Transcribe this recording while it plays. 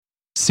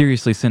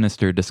Seriously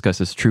Sinister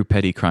discusses true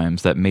petty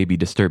crimes that may be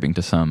disturbing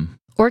to some.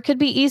 Or it could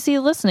be easy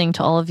listening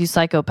to all of you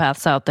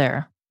psychopaths out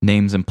there.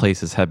 Names and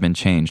places have been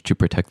changed to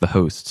protect the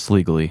hosts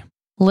legally.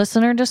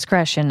 Listener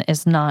discretion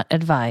is not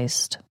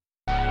advised.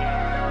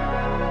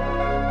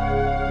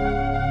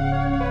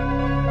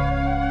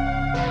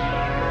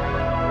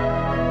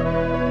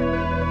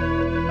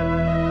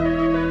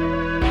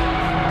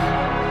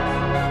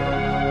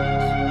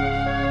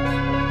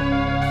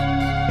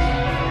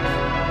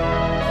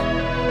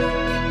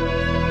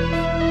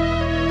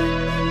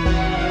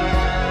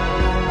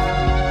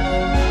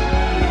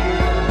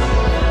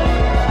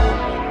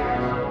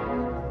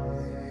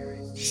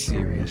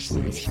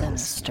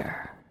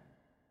 Sinister.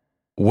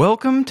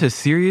 Welcome to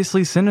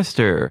Seriously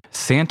Sinister,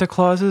 Santa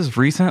Claus's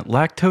recent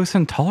lactose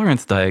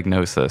intolerance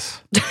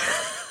diagnosis.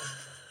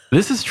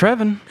 This is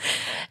Trevin.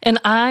 And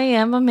I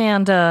am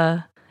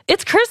Amanda.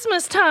 It's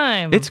Christmas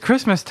time. It's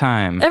Christmas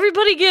time.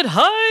 Everybody get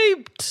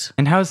hyped.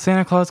 And how's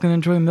Santa Claus going to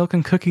enjoy milk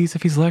and cookies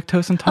if he's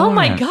lactose intolerant? Oh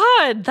my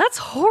God, that's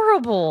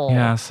horrible.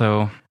 Yeah,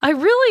 so... I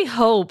really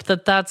hope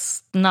that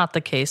that's not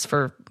the case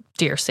for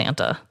dear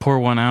Santa. Pour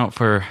one out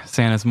for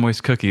Santa's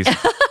moist cookies.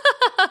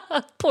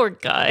 Poor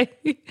guy.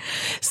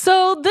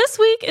 So this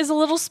week is a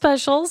little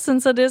special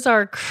since it is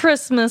our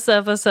Christmas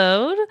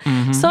episode.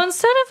 Mm-hmm. So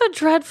instead of a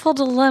dreadful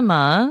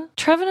dilemma,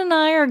 Trevin and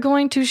I are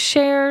going to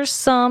share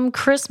some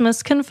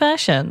Christmas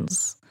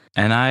confessions.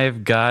 And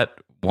I've got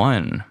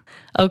one.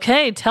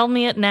 Okay, tell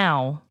me it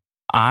now.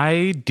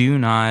 I do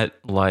not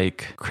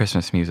like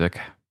Christmas music.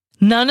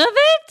 None of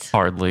it?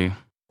 Hardly.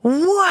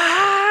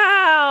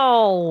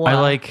 Wow. I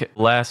like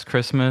Last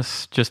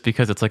Christmas just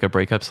because it's like a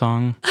breakup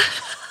song.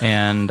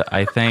 And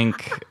I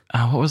think,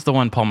 what was the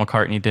one Paul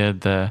McCartney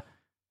did?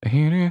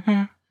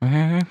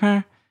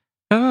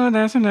 Oh,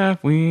 that's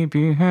enough. We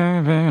be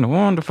having a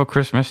wonderful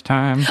Christmas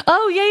time.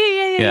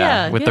 Oh,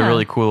 yeah. With the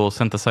really cool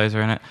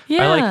synthesizer in it.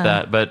 Yeah. I like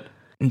that, but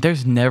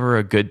there's never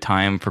a good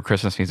time for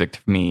Christmas music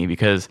to me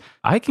because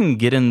I can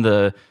get in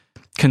the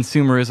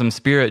consumerism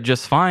spirit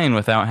just fine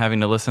without having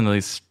to listen to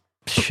these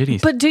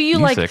shitty But do you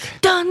music.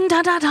 Like dun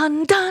da da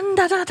dun dun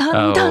da da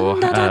dun dun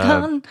da da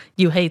dun?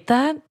 You hate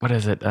that? What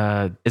is it?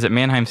 Is it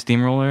Mannheim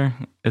Steamroller?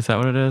 Is that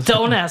what it is?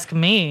 Don't ask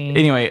me.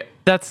 Anyway,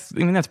 that's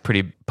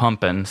pretty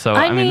pumping. So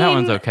I mean that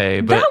one's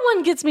okay. But that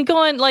one gets me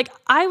going. Like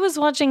I was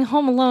watching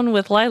Home Alone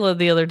with Lila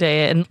the other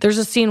day, and there's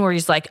a scene where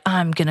he's like,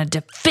 "I'm gonna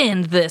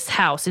defend this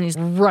house," and he's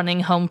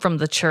running home from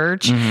the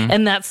church,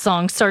 and that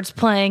song starts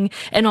playing,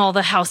 and all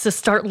the houses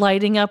start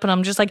lighting up, and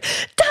I'm just like,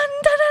 dun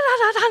da da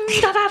da dun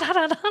da da da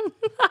da dun.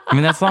 I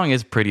mean that song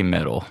is pretty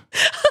metal.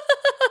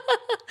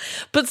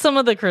 But some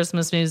of the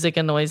Christmas music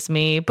annoys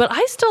me, but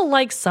I still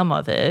like some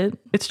of it.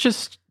 It's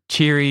just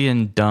cheery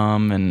and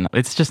dumb, and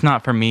it's just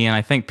not for me, and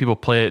I think people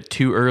play it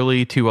too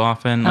early, too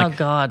often. Oh,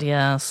 God,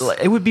 yes.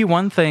 It would be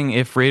one thing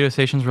if radio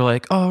stations were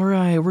like, all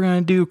right, we're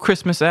going to do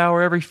Christmas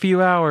hour every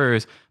few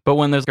hours, but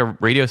when there's a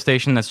radio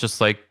station that's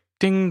just like,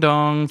 ding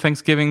dong,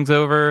 Thanksgiving's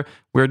over,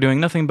 we're doing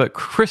nothing but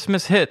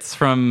Christmas hits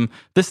from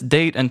this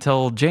date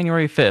until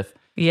January 5th.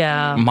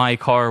 Yeah. My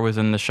car was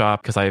in the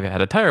shop because I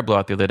had a tire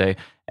blowout the other day,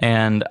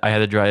 and I had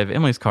to drive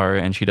Emily's car,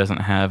 and she doesn't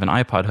have an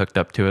iPod hooked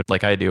up to it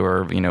like I do,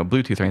 or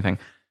Bluetooth or anything.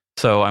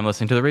 So I'm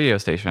listening to the radio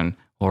station.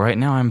 Well, right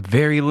now I'm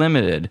very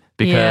limited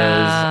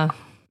because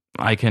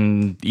I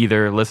can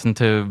either listen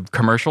to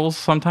commercials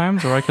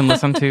sometimes, or I can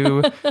listen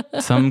to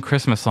some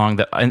Christmas song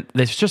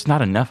there's just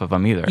not enough of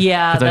them either.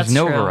 Yeah, there's that's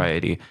no true.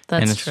 variety,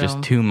 and it's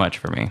just too much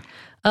for me.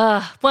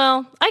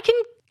 Well, I can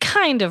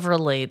kind of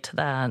relate to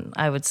that,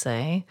 I would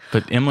say.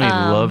 But Emily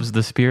loves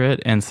the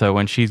spirit, and so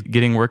when she's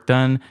getting work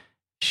done,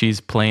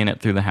 she's playing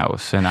it through the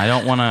house. And I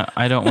don't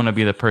want to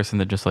be the person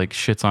that just like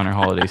shits on her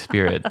holiday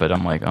spirit, but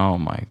I'm like, oh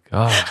my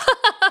God.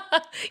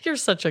 You're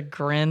such a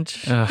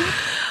Grinch. Ugh.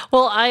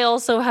 Well, I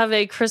also have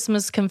a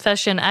Christmas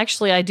confession.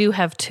 Actually, I do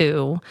have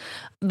two.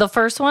 The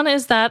first one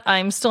is that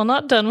I'm still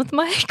not done with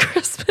my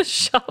Christmas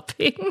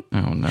shopping.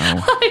 Oh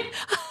no.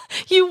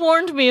 You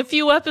warned me a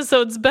few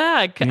episodes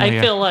back. Yeah,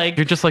 I feel like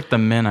you're just like the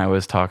men I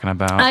was talking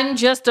about. I'm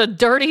just a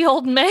dirty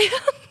old man.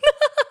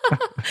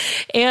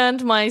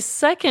 And my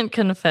second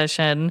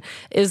confession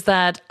is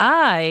that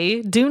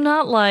I do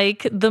not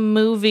like the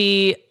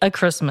movie A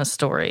Christmas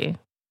Story.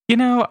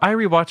 I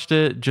rewatched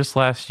it just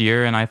last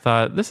year and I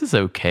thought, this is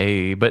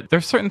okay. But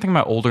there's certain thing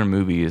about older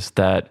movies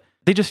that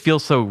they just feel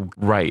so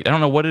right. I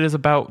don't know what it is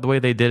about the way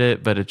they did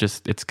it, but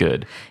it's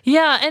good.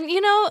 Yeah, and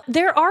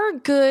there are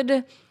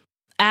good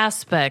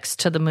aspects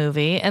to the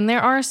movie, and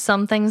there are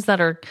some things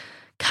that are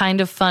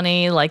kind of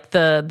funny, like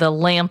the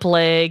lamp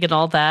leg and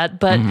all that.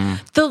 But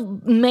the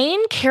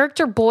main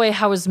character boy,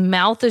 how his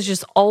mouth is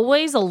just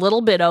always a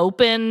little bit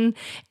open,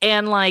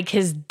 and like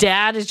his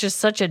dad is just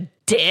such a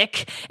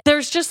dick.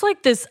 There's just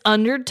like this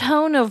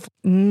undertone of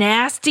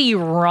nasty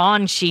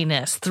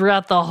raunchiness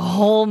throughout the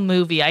whole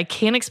movie. I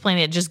can't explain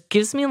it. It just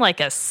gives me like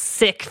a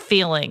sick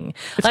feeling.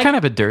 It's kind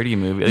of a dirty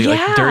movie,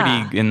 like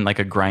dirty in like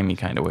a grimy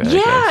kind of way.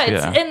 I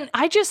guess. And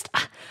I just,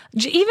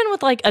 even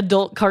with like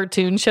adult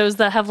cartoon shows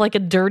that have like a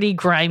dirty,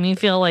 grimy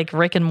feel, like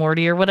Rick and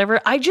Morty or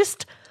whatever,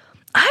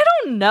 I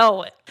don't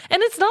know.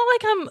 And it's not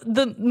like I'm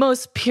the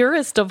most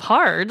purest of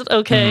heart,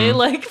 okay?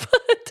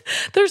 But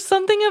there's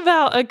something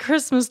about A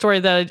Christmas Story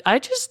that I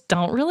just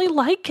don't really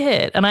like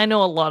it. And I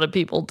know a lot of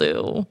people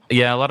do.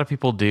 Yeah, a lot of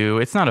people do.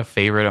 It's not a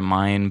favorite of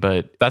mine,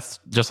 but that's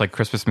just like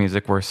Christmas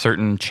music where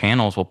certain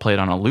channels will play it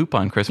on a loop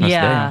on Christmas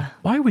Day.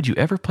 Why would you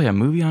ever play a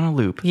movie on a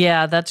loop?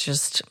 Yeah, that's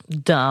just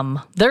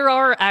dumb. There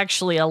are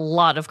actually a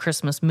lot of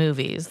Christmas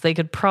movies. They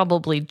could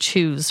probably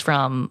choose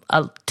from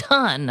a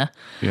ton.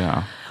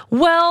 Yeah.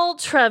 Well,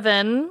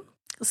 Trevin,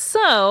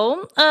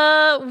 so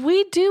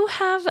we do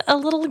have a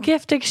little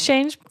gift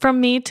exchange from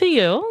me to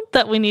you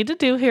that we need to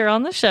do here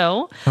on the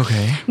show.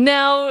 Okay.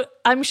 Now,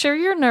 I'm sure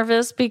you're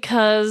nervous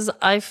because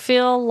I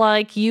feel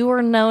like you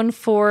are known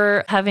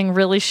for having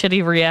really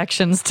shitty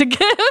reactions to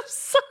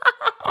gifts.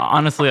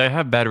 Honestly, I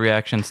have bad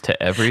reactions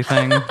to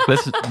everything.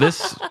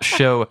 This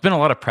show has been a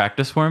lot of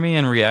practice for me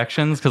in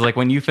reactions because, like,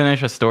 when you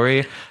finish a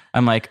story,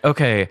 I'm like,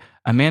 okay,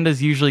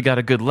 Amanda's usually got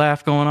a good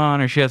laugh going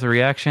on or she has a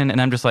reaction, and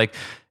I'm just like,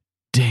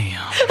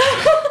 damn.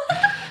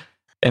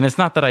 And it's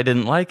not that I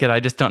didn't like it. I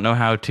just don't know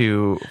how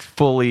to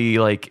fully,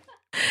 like...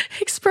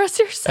 express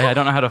yourself. I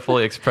don't know how to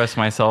fully express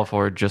myself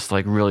or just,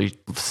 like, really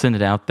send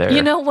it out there.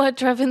 You know what,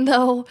 Trevin,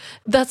 though?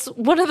 That's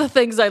one of the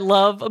things I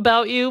love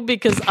about you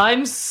because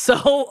I'm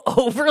so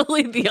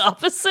overly the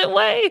opposite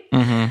way.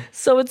 Mm-hmm.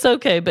 So it's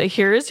okay, but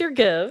here is your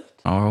gift.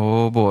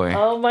 Oh, boy.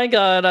 Oh, my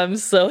God. I'm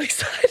so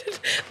excited.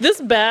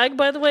 This bag,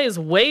 by the way, is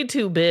way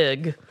too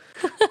big.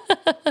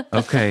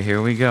 Okay,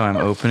 here we go. I'm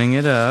opening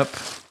it up.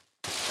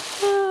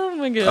 Oh,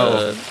 my God.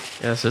 Oh,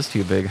 yeah, this is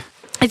too big.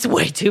 It's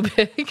way too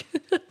big.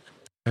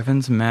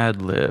 Trevin's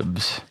Mad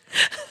Libs.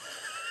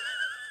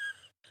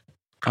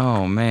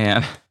 Oh,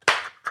 man.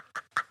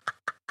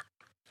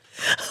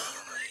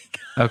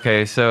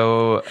 Okay,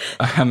 so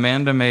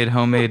Amanda made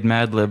homemade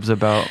Mad Libs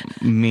about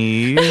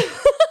me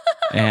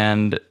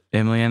and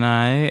Emily and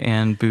I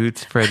and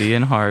Boots, Freddie,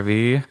 and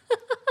Harvey.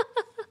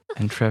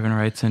 And Trevin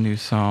writes a new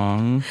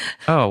song.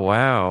 Oh,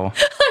 wow.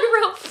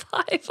 I wrote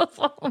 5 of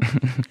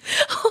them.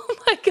 Oh,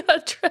 my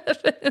God,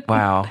 Trevin.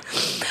 Wow.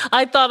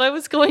 I thought I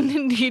was going to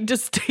need to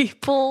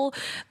staple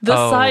the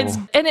sides,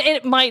 and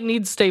it might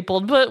need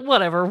stapled, but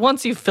whatever.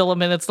 Once you fill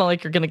them in, it's not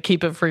like you're going to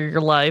keep it for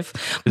your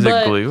life. Is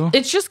it glue?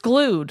 It's just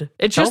glued.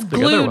 It's just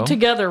glued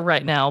together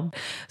right now.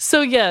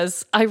 So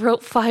yes, I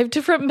wrote 5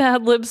 different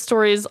Mad Lib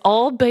stories,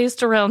 all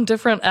based around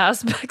different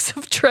aspects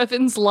of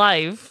Trevin's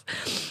life.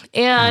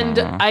 And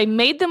I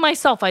made them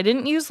myself. I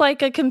didn't use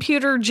like a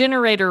computer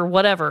generator or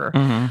whatever,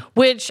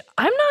 which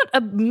I'm not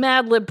a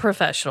Mad Lib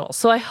professional,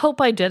 so I hope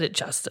I did it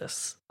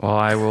justice. Well,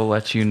 I will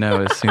let you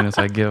know as soon as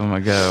I give them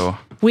a go.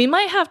 We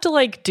might have to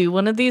like do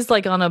one of these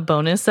like on a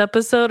bonus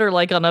episode or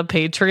like on a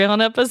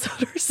Patreon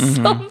episode or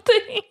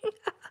something.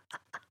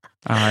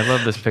 Oh, I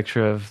love this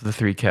picture of the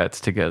 3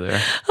 cats together.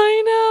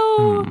 I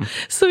know.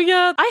 So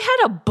yeah, I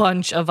had a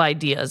bunch of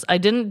ideas. I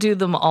didn't do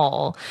them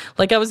all.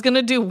 Like I was going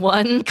to do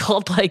one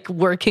called like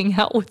Working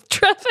Out with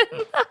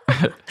Trevin.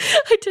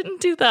 I didn't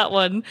do that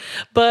one.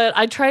 But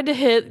I tried to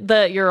hit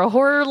that you're a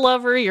horror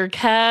lover, your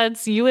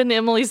cats, you and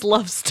Emily's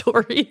love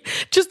story.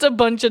 Just a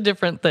bunch of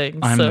different things.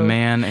 I'm the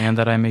man and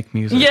that I make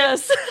music.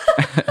 Yes.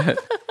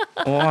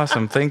 Well,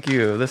 awesome. Thank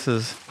you. This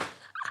is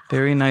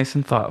very nice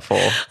and thoughtful.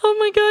 Oh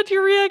my God,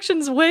 your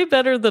reaction's way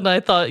better than I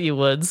thought you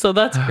would. So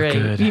that's great.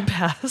 Good. You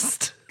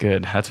passed.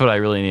 Good. That's what I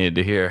really needed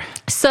to hear.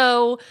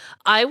 So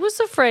I was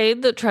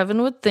afraid that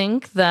Trevin would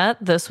think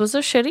that this was a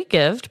shitty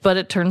gift, but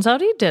it turns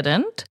out he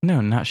didn't. No,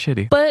 not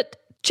shitty. But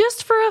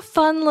just for a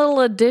fun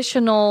little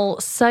additional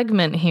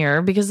segment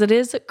here, because it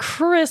is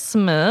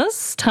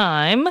Christmas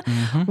time,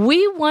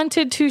 we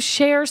wanted to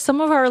share some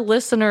of our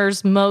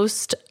listeners'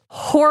 most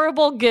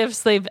horrible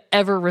gifts they've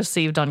ever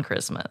received on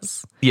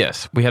Christmas.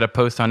 Yes, we had a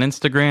post on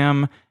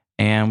Instagram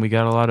and we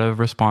got a lot of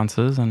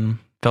responses and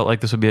felt like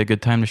this would be a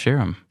good time to share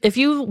them. If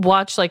you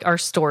watch like our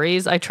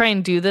stories, I try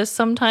and do this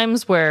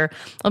sometimes where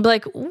I'll be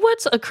like,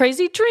 what's a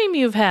crazy dream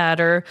you've had?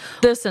 Or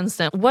this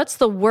instant, what's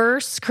the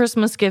worst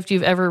Christmas gift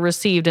you've ever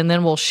received? And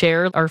then we'll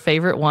share our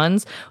favorite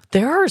ones.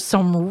 There are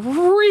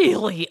some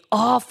really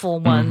awful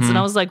ones. And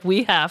I was like,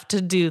 we have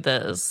to do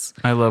this.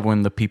 I love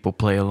when the people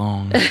play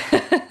along.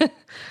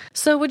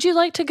 So would you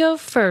like to go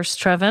first,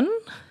 Trevin?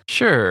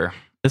 Sure.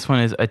 This one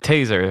is a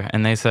taser.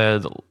 And they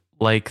said,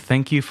 like,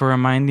 thank you for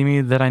reminding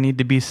me that I need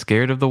to be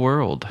scared of the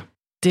world.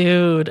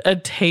 Dude, a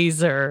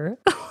taser.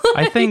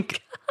 I think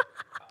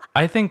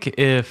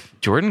if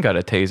Jordan got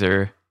a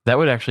taser, that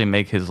would actually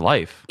make his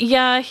life.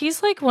 Yeah,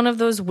 he's like one of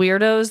those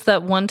weirdos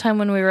that one time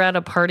when we were at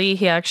a party,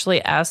 he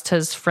actually asked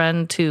his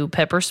friend to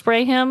pepper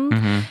spray him.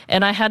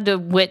 And I had to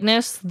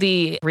witness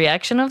the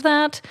reaction of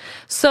that.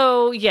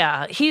 So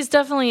yeah, he's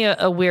definitely a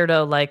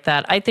weirdo like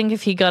that. I think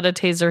if he got a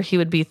taser, he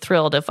would be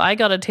thrilled. If I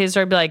got a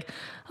taser, I'd be like,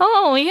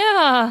 oh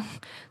yeah,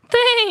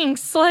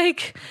 thanks.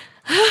 Like,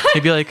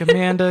 he'd be like,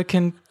 Amanda,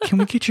 can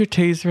we get your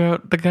taser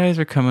out? The guys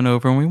are coming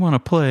over and we want to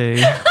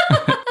play.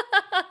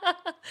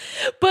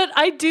 But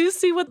I do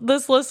see what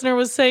this listener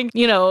was saying,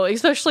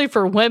 especially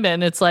for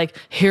women. It's like,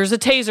 here's a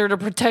taser to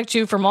protect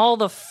you from all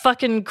the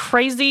fucking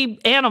crazy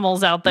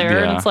animals out there.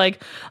 Yeah. And it's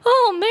like,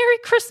 oh, Merry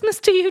Christmas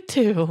to you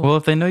too. Well,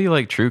 if they know you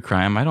like true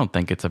crime, I don't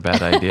think it's a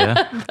bad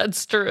idea.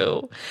 That's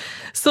true.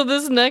 So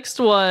this next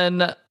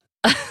one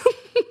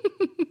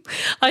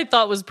I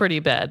thought was pretty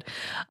bad.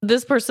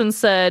 This person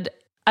said,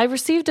 I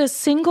received a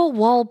single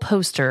wall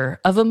poster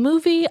of a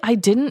movie I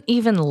didn't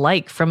even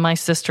like from my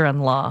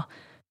sister-in-law.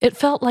 It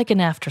felt like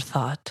an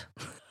afterthought.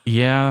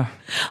 Yeah.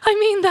 I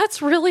mean,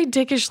 that's really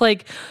dickish.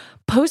 Like,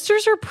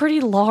 posters are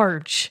pretty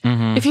large.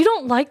 Mm-hmm. If you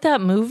don't like that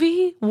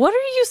movie, what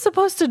are you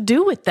supposed to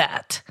do with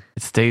that?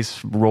 It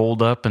stays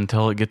rolled up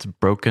until it gets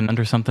broken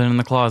under something in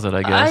the closet,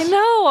 I guess. I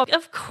know.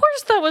 Of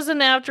course that was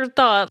an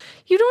afterthought.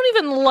 You don't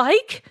even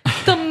like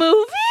the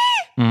movie?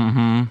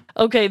 Mm-hmm.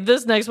 Okay,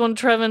 this next one,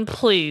 Trevin,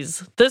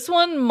 please. This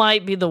one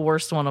might be the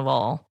worst one of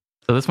all.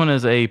 So this one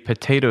is a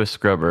potato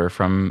scrubber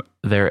from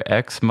their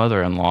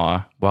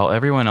ex-mother-in-law while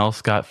everyone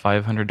else got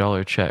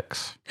 $500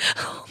 checks.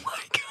 Oh my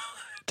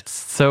God.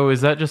 So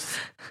is that just...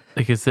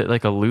 Like, is it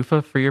like a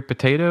loofah for your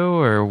potato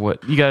or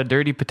what? You got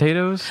dirty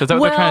potatoes? Is that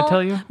what they're trying to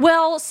tell you?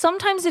 Well,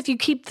 sometimes if you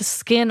keep the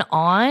skin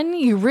on,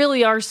 you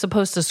really are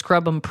supposed to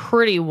scrub them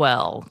pretty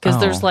well because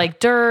there's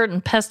like dirt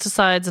and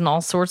pesticides and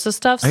all sorts of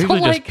stuff. I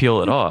usually just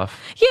peel it off.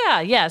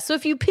 Yeah. So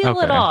if you peel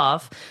it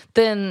off,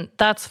 then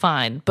that's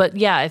fine. But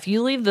yeah, if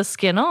you leave the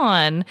skin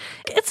on,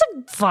 it's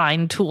a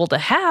fine tool to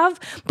have.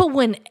 But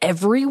when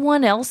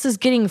everyone else is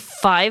getting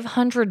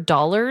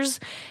 $500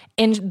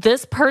 and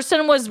this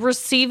person was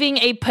receiving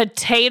a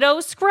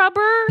potato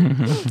scrubber.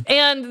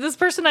 And this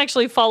person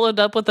actually followed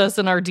up with us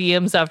in our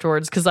DMs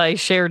afterwards because I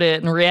shared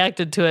it and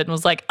reacted to it and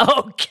was like,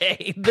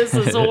 okay, this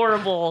is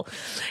horrible.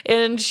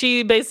 And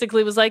she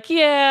basically was like,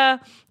 yeah,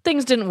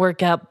 things didn't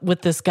work out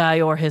with this guy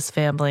or his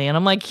family. And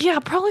I'm like, yeah,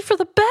 probably for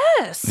the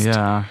best.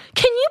 Yeah.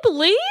 Can you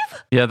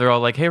believe? Yeah, they're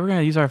all like, hey, we're going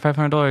to use our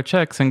 $500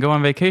 checks and go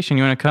on vacation.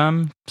 You want to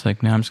come? It's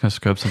like, no, I'm just going to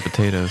scrub some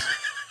potatoes.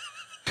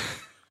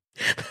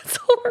 That's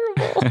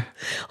horrible.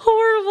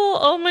 Horrible.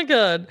 Oh my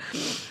God.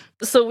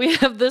 So we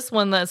have this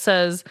one that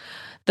says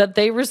that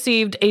they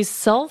received a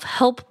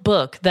self-help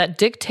book that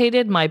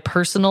dictated my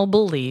personal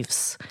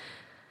beliefs.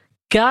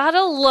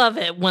 Gotta love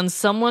it when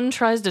someone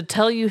tries to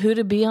tell you who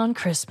to be on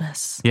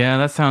Christmas. Yeah,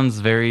 that sounds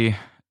very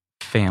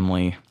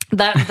family.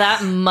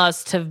 That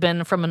must have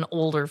been from an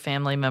older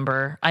family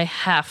member. I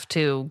have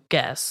to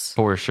guess.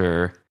 For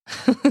sure.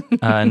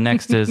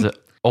 Next is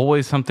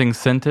always something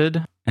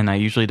scented, and I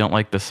usually don't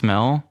like the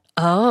smell.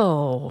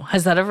 Oh,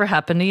 has that ever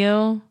happened to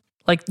you?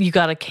 Like you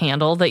got a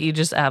candle that you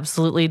just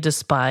absolutely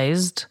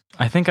despised?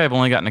 I think I've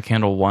only gotten a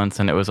candle once,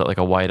 and it was like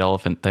a white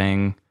elephant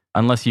thing.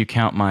 Unless you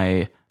count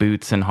my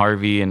Boots and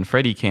Harvey and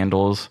Freddie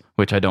candles,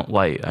 which I don't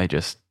light.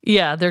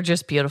 Yeah, they're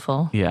just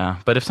beautiful. Yeah,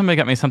 but if somebody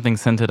got me something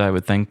scented, I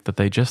would think that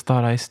they just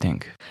thought I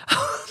stink.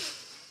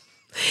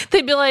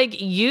 They'd be like,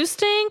 you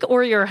stink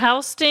or your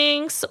house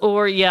stinks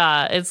or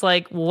it's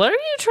like, what are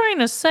you trying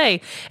to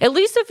say? At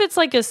least if it's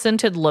like a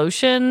scented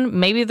lotion,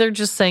 maybe they're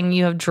just saying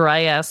you have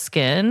dry ass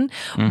skin,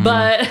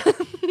 but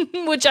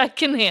which I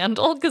can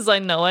handle because I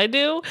know I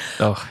do.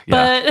 Oh,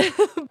 yeah.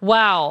 But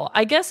wow,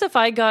 I guess if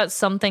I got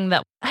something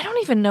that I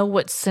don't even know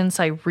what scents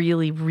I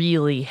really,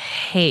 really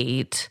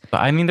hate.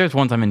 But I mean, there's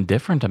ones I'm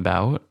indifferent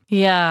about.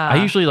 Yeah. I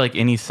usually like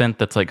any scent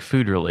that's like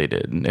food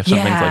related. If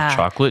something's like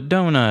chocolate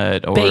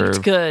donut or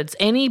baked goods,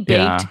 any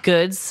baked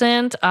goods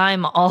scent,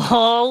 I'm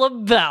all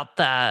about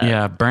that.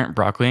 Yeah, burnt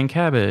broccoli and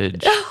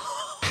cabbage.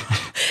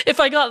 If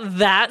I got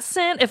that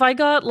scent, if I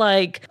got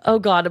like, oh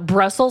God, a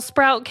Brussels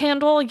sprout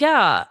candle,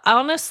 yeah,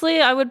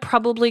 honestly, I would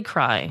probably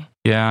cry.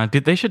 Yeah,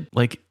 they should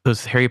like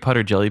those Harry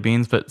Potter jelly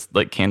beans, but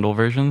like candle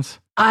versions.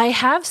 I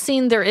have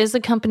seen there is a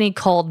company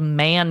called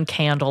Man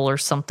Candle or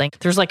something.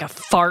 There's like a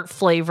fart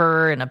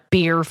flavor and a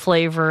beer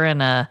flavor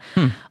and a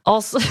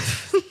also.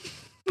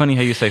 Funny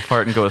how you say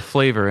fart and go with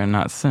flavor and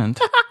not scent.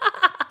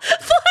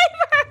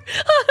 Flavor!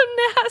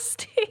 Oh,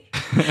 nasty.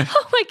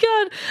 Oh my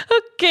God.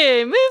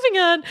 Okay, moving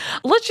on.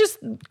 Let's just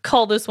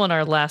call this one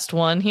our last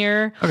one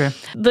here. Okay.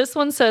 This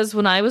one says,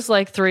 when I was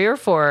like 3 or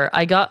 4,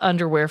 I got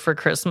underwear for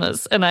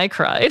Christmas and I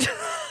cried.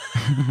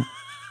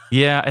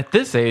 Yeah, at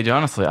this age,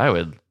 honestly, I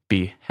would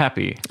be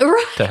happy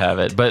to have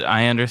it. But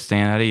I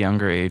understand at a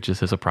younger age,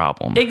 this is a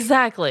problem.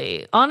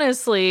 Exactly.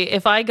 Honestly,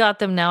 if I got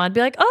them now, I'd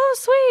be like, oh,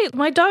 sweet.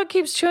 My dog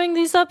keeps chewing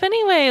these up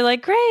anyway.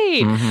 Like,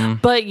 great.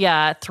 But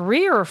yeah,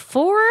 3 or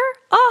 4?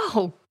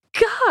 Oh,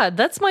 God,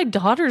 that's my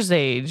daughter's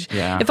age.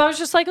 Yeah. If I was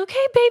just like,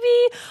 okay,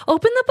 baby,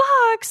 open the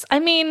box.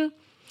 I mean,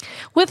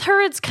 with her,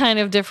 it's kind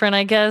of different,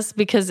 I guess,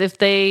 because if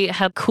they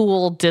had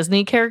cool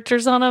Disney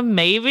characters on them,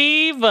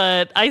 maybe,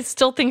 but I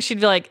still think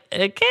she'd be like,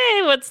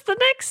 okay, what's the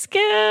next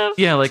gift?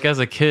 Yeah, like as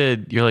a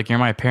kid, you're like, you're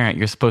my parent.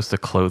 You're supposed to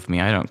clothe me.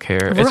 I don't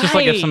care. It's just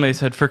like if somebody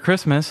said, for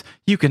Christmas,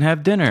 you can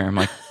have dinner. I'm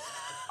like,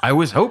 I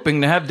was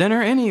hoping to have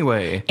dinner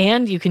anyway.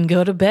 And you can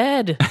go to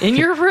bed in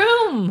your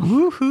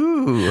room.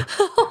 Woohoo.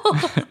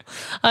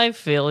 I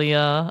feel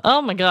ya.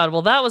 Oh my God.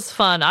 Well, that was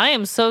fun. I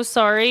am so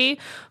sorry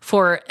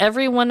for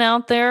everyone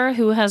out there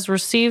who has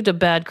received a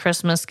bad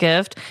Christmas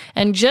gift.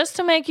 And just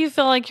to make you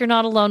feel like you're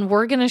not alone,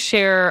 we're going to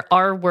share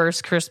our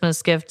worst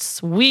Christmas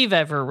gifts we've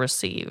ever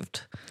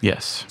received.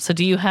 Yes. So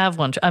do you have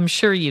one? I'm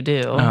sure you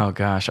do. Oh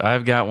gosh,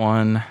 I've got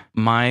one.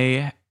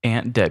 My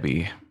Aunt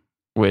Debbie,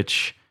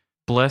 which,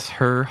 bless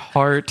her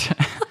heart,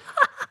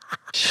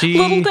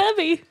 Little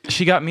Debbie.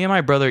 She got me and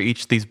my brother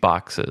each these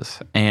boxes,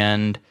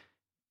 and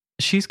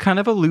she's kind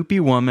of a loopy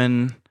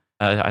woman.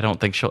 I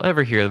don't think she'll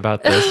ever hear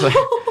about this.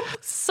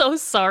 So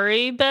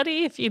sorry,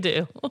 Betty, if you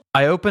do.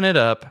 I open it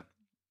up,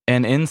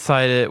 and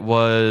inside it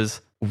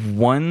was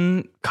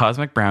one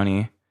cosmic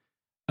brownie,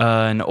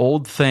 an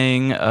old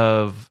thing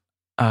of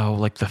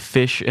like the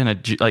fish in a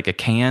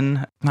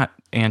can, not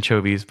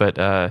anchovies,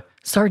 but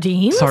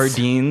sardines.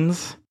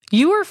 Sardines.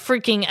 You are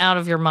freaking out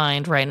of your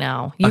mind right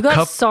now. You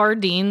got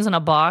sardines in a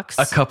box.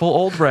 A couple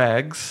old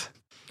rags.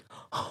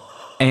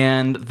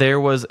 And there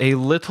was a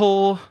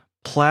little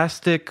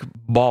plastic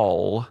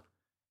ball.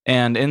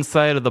 And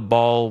inside of the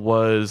ball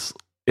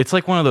it's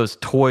like one of those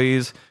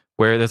toys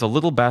where there's a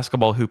little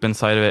basketball hoop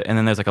inside of it. And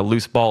then there's like a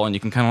loose ball and you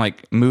can kind of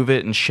like move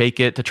it and shake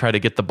it to try to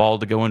get the ball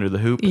to go under the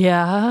hoop.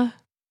 Yeah.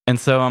 And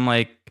so I'm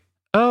like,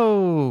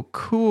 oh,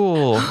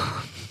 cool.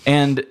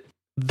 And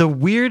the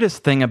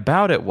weirdest thing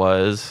about it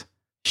was,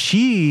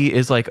 she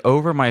is like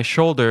over my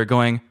shoulder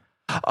going,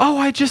 oh,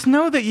 I just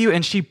know that you...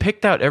 And she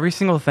picked out every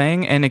single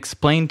thing and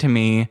explained to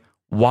me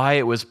why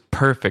it was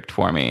perfect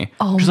for me.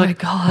 Oh, She's my like,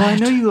 God. well, I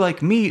know you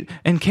like meat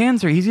and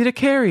cans are easy to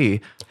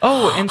carry.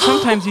 Oh, and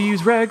sometimes you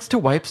use rags to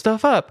wipe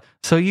stuff up.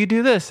 So you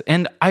do this.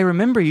 And I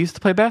remember you used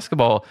to play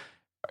basketball.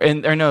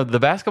 The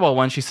basketball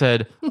one, she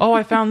said, oh,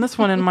 I found this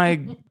one in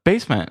my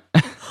basement.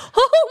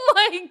 Oh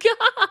my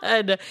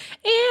God.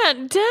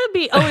 Aunt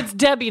Debbie. Oh, it's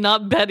Debbie,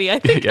 not Betty. I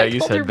think yeah, I you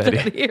called said her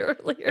Betty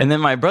earlier. And then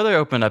my brother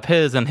opened up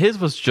his, and his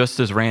was just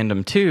as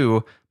random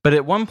too. But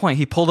at one point,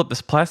 he pulled up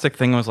this plastic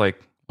thing and was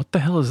like, what the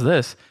hell is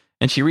this?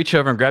 And she reached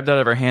over and grabbed it out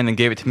of her hand and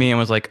gave it to me and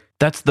was like,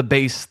 that's the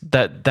base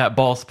that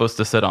ball's supposed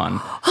to sit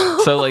on.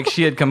 So like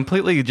she had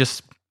completely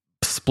just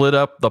split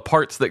up the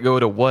parts that go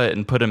to what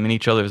and put them in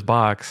each other's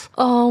box.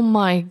 Oh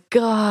my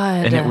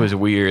God. And it was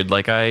weird.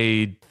 Like,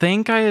 I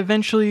think I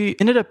eventually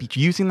ended up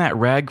using that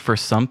rag for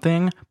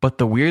something, but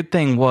the weird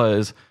thing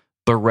was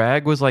the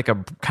rag was like a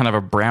kind of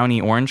a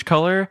brownie orange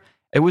color.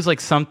 It was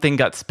like something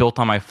got spilt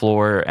on my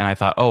floor and I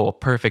thought, oh,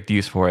 perfect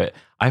use for it.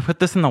 I put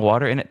this in the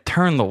water and it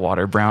turned the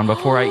water brown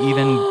before I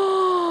even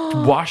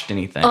washed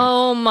anything.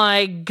 Oh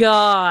my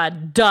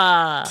God.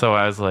 Duh. So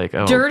I was like,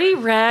 oh. Dirty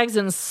rags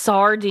and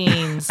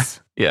sardines.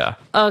 Yeah.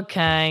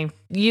 Okay.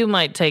 You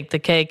might take the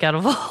cake out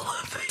of all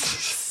of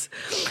these.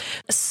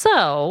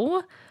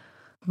 So,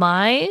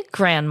 my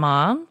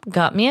grandma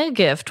got me a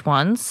gift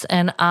once,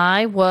 and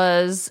I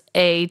was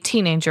a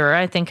teenager.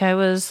 I think I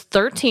was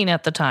 13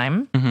 at the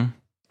time. Mm-hmm.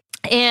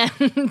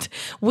 And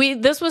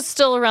this was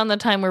still around the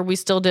time where we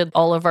still did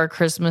all of our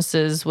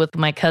Christmases with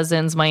my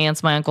cousins, my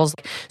aunts, my uncles.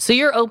 So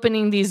you're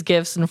opening these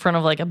gifts in front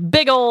of like a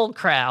big old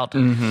crowd.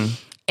 Mm-hmm.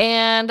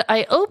 And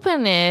I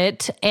open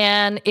it,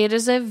 and it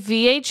is a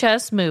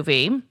VHS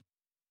movie.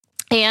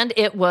 And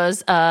it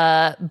was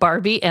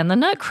Barbie and the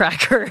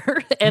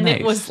Nutcracker. And Nice.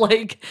 It was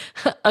like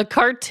a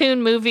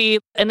cartoon movie,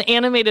 an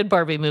animated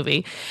Barbie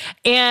movie.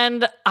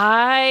 And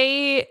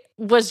I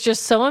was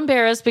just so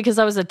embarrassed because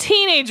I was a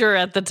teenager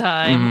at the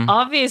time. Mm-hmm.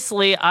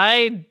 Obviously,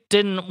 I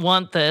didn't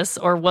want this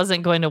or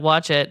wasn't going to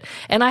watch it.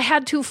 And I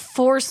had to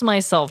force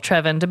myself,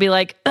 Trevin, to be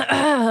like,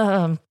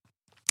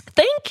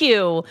 thank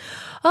you.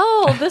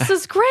 Oh, this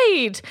is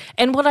great.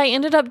 And what I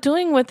ended up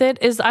doing with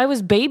it is I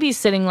was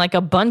babysitting like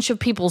a bunch of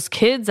people's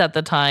kids at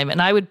the time,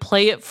 and I would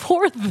play it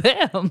for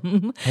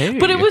them. Hey.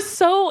 But it was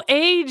so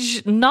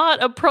age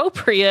not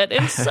appropriate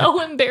and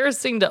so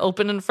embarrassing to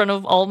open in front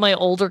of all my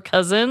older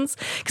cousins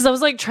because I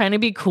was like trying to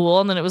be cool.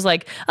 And then it was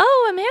like,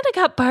 oh, Amanda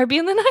got Barbie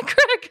and the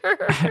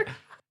Nutcracker.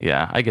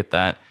 Yeah, I get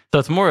that. So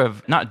it's more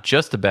of not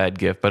just a bad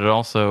gift, but it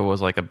also was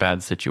like a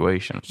bad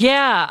situation.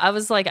 Yeah, I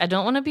was like, I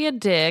don't want to be a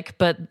dick,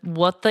 but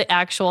what the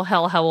actual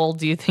hell, how old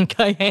do you think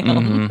I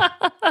am?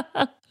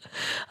 Mm-hmm.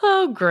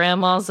 Oh,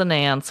 grandmas and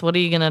aunts, what are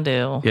you going to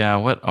do? Yeah,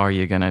 what are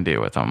you going to do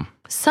with them?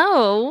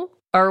 So,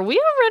 are we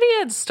already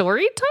at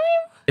story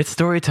time? It's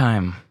story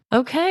time.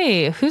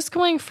 Okay, who's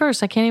going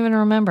first? I can't even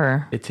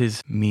remember. It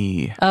is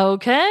me.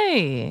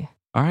 Okay.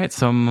 All right,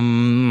 so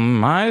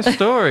my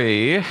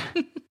story...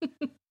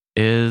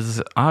 is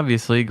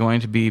obviously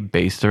going to be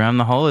based around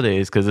the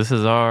holidays because this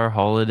is our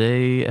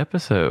holiday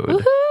episode.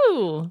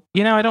 Woohoo!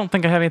 You know, I don't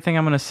think I have anything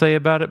I'm going to say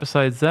about it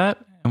besides that,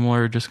 and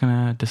we're just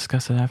going to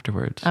discuss it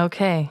afterwards.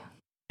 Okay.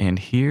 And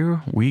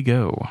here we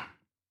go.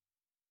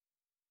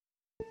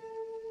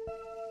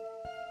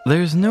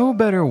 There's no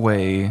better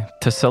way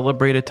to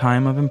celebrate a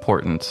time of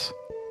importance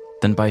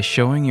than by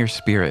showing your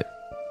spirit.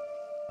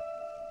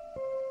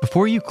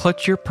 Before you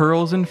clutch your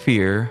pearls in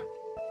fear,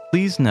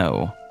 please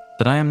know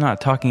that I am not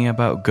talking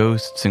about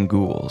ghosts and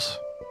ghouls.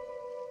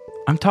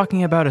 I'm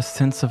talking about a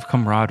sense of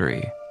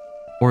camaraderie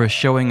or a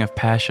showing of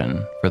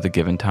passion for the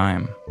given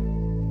time.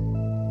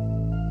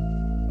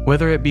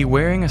 Whether it be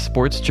wearing a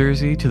sports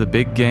jersey to the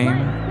big game,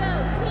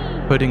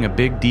 putting a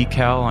big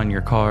decal on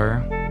your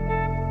car,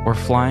 or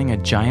flying a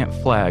giant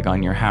flag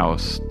on your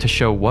house to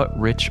show what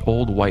rich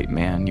old white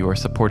man you are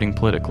supporting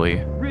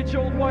politically. Rich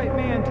old white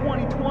man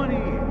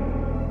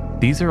 2020.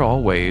 These are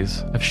all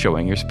ways of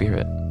showing your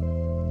spirit.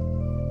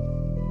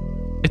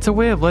 It's a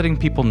way of letting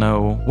people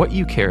know what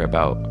you care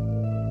about,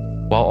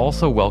 while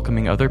also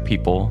welcoming other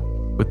people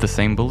with the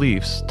same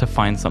beliefs to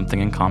find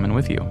something in common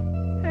with you.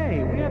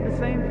 Hey, we have the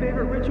same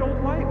favorite rich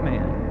old white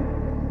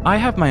man. I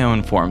have my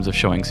own forms of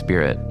showing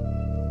spirit.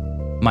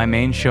 My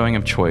main showing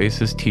of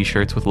choice is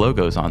t-shirts with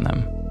logos on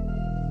them.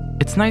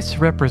 It's nice to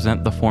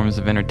represent the forms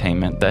of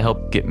entertainment that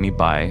help get me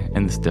by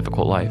in this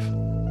difficult life.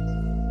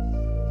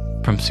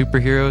 From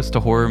superheroes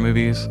to horror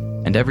movies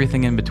and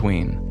everything in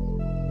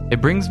between, it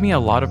brings me a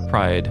lot of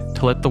pride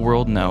to let the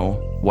world know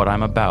what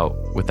I'm about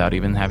without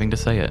even having to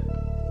say it.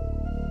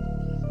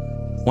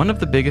 One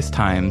of the biggest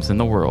times in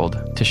the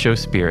world to show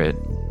spirit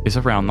is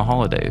around the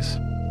holidays.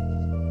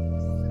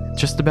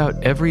 Just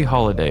about every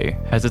holiday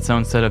has its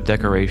own set of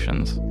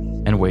decorations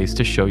and ways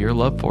to show your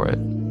love for it.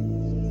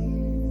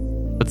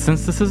 But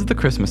since this is the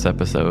Christmas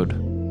episode,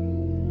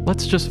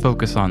 let's just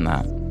focus on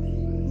that.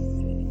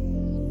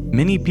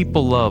 Many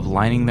people love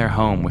lining their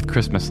home with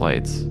Christmas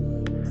lights,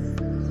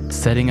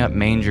 setting up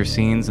manger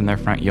scenes in their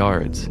front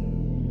yards,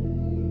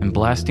 and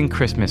blasting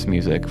Christmas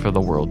music for the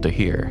world to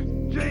hear.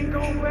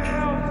 Jingle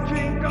bells,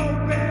 jingle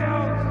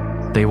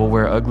bells. They will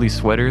wear ugly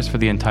sweaters for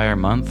the entire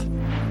month,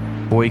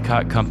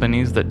 boycott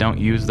companies that don't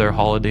use their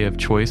holiday of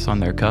choice on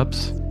their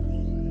cups,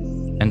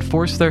 and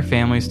force their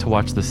families to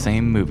watch the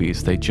same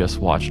movies they just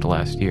watched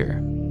last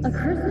year. A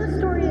Christmas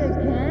Story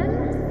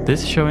again?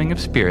 This showing of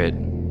spirit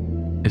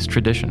is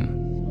tradition.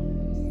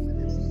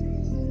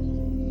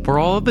 For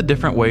all of the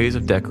different ways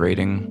of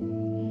decorating,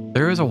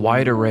 there is a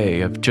wide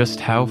array of just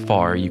how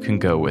far you can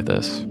go with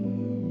this.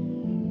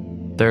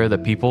 There are the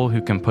people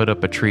who can put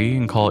up a tree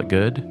and call it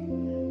good,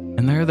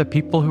 and there are the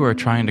people who are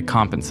trying to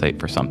compensate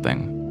for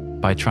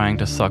something by trying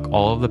to suck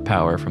all of the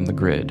power from the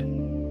grid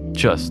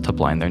just to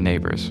blind their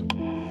neighbors.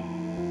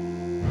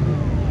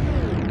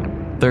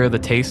 There are the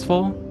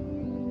tasteful,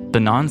 the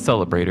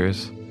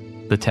non-celebrators,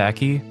 the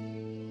tacky,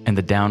 and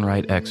the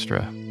downright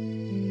extra.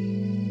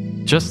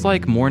 Just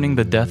like mourning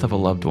the death of a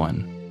loved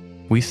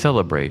one, we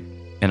celebrate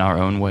in our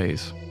own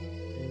ways.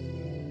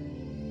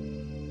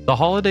 The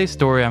holiday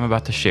story I'm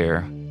about to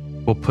share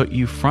will put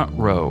you front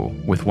row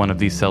with one of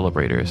these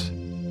celebrators.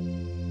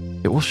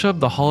 It will shove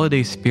the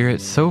holiday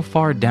spirit so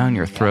far down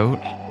your throat,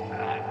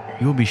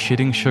 you will be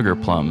shitting sugar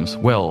plums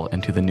well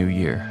into the new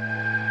year.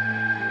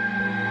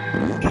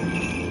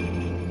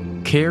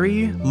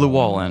 Carey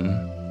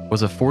Llewellyn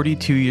was a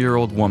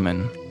 42-year-old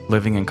woman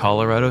living in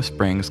Colorado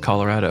Springs,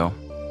 Colorado.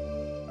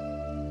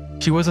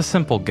 She was a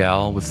simple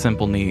gal with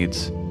simple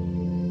needs.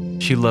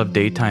 She loved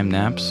daytime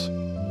naps,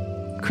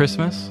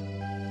 Christmas,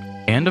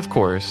 and of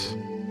course,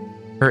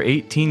 her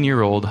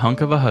 18-year-old hunk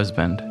of a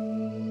husband,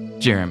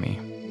 Jeremy.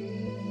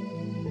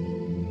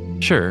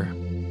 Sure,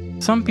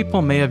 some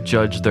people may have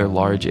judged their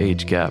large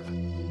age gap,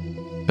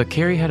 but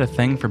Carey had a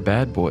thing for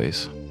bad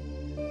boys.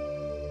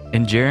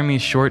 In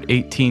Jeremy's short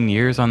 18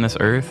 years on this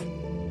earth,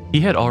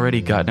 he had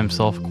already gotten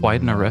himself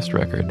quite an arrest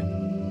record,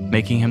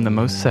 making him the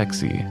most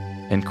sexy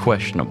and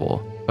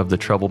questionable of the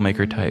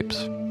troublemaker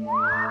types.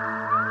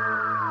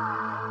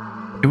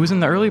 It was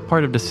in the early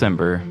part of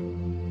December,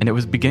 and it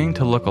was beginning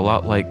to look a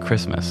lot like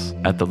Christmas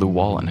at the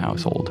Llewellyn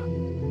household.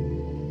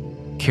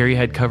 Carey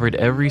had covered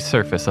every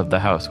surface of the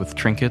house with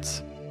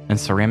trinkets and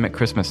ceramic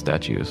Christmas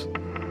statues.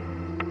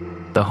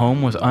 The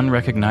home was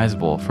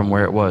unrecognizable from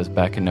where it was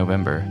back in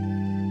November,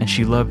 and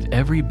she loved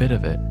every bit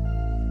of it.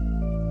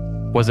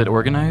 Was it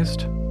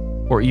organized?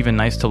 Or even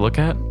nice to look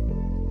at?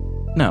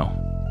 No.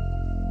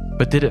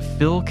 But did it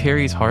fill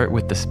Carey's heart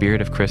with the spirit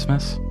of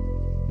Christmas?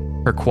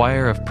 Her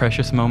choir of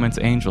Precious Moments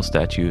angel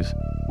statues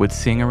would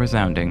sing a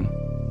resounding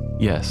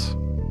yes.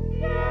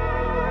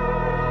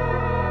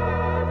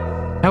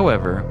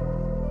 However,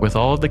 with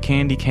all of the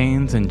candy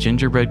canes and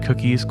gingerbread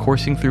cookies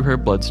coursing through her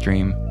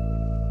bloodstream,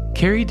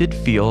 Carey did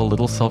feel a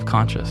little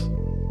self-conscious.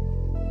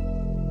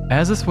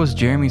 As this was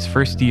Jeremy's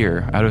first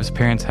year out of his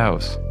parents'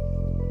 house,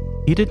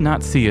 he did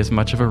not see as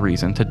much of a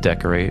reason to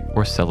decorate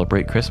or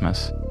celebrate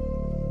Christmas.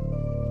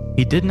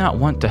 He did not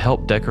want to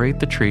help decorate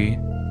the tree,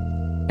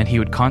 and he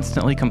would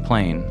constantly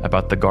complain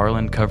about the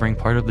garland covering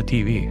part of the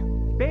TV.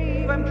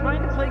 Babe, I'm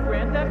trying to play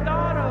Grand Theft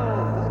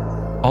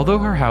Auto. Although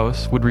her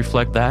house would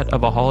reflect that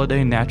of a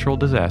holiday natural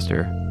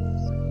disaster,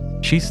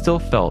 she still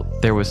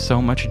felt there was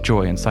so much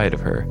joy inside of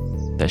her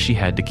that she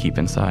had to keep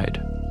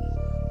inside.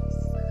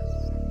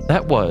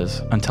 That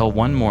was until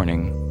one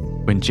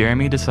morning when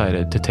Jeremy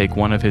decided to take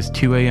one of his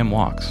 2 a.m.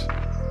 walks.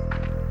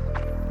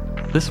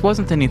 This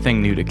wasn't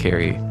anything new to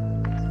Carey,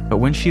 but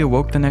when she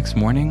awoke the next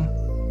morning,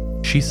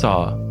 she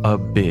saw a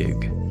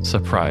big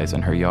surprise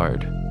in her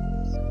yard.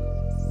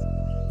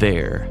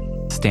 There,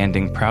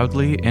 standing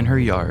proudly in her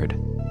yard,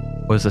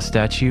 was a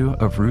statue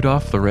of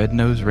Rudolph the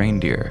Red-Nosed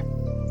Reindeer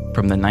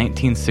from the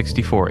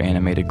 1964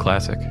 animated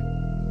classic.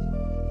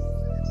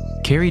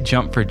 Carey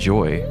jumped for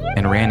joy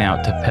and ran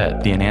out to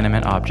pet the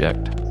inanimate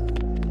object.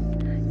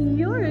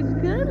 You're a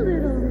good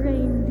little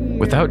reindeer.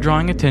 Without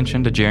drawing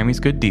attention to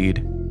Jeremy's good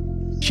deed,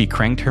 she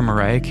cranked her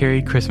Mariah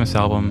Carey Christmas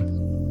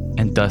album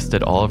and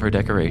dusted all of her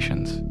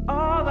decorations.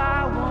 All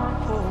I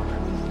want for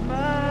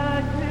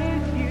Christmas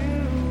is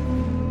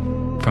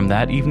you. From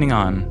that evening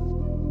on,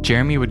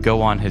 Jeremy would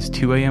go on his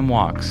 2 a.m.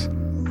 walks,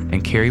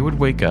 and Carey would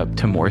wake up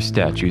to more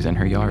statues in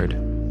her yard.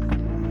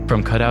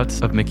 From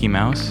cutouts of Mickey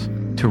Mouse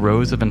to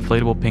rows of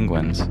inflatable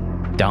penguins,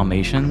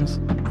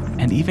 Dalmatians,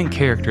 and even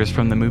characters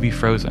from the movie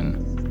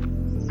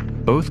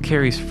Frozen. Both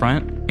Carey's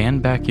front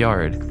and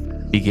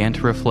backyard began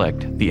to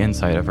reflect the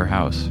inside of her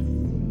house.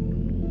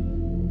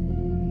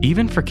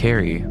 Even for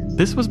Carey,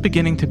 this was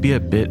beginning to be a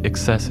bit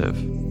excessive.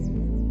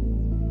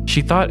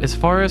 She thought as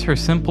far as her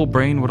simple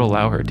brain would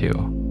allow her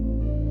to.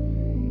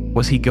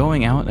 Was he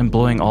going out and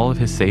blowing all of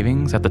his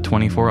savings at the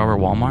 24-hour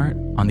Walmart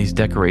on these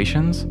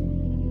decorations?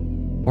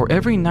 Or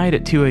every night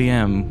at 2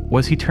 a.m.,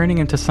 was he turning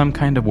into some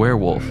kind of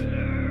werewolf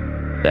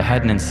that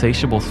had an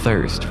insatiable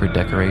thirst for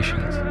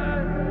decorations?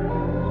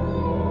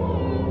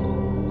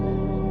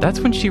 That's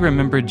when she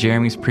remembered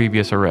Jeremy's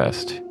previous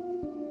arrest.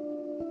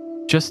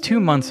 Just 2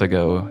 months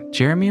ago,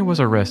 Jeremy was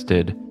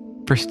arrested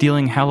for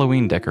stealing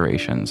Halloween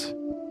decorations.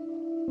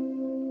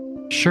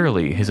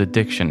 Surely his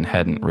addiction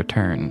hadn't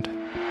returned.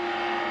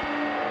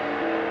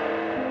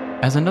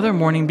 As another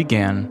morning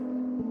began,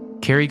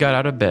 Carey got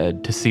out of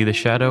bed to see the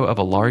shadow of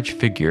a large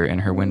figure in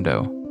her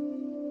window.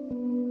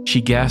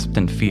 She gasped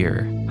in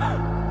fear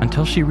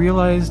until she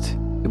realized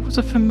it was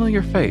a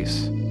familiar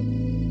face.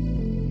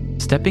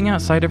 Stepping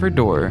outside of her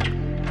door,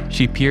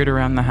 she peered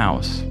around the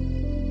house.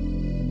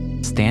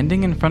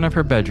 Standing in front of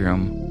her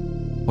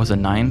bedroom was a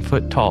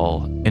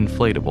 9-foot-tall,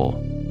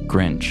 inflatable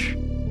Grinch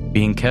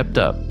being kept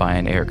up by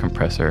an air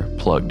compressor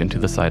plugged into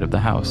the side of the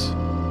house.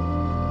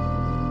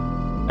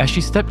 As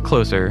she stepped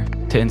closer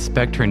to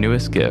inspect her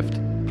newest gift,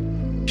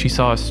 she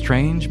saw a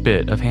strange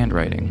bit of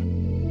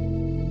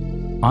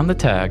handwriting. On the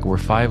tag were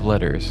 5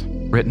 letters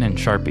written in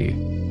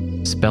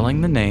Sharpie,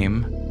 spelling the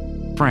name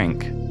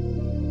Frank.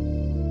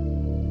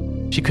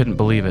 She couldn't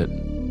believe it.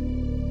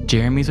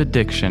 Jeremy's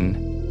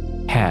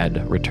addiction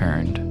had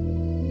returned.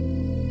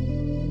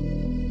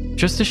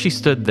 Just as she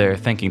stood there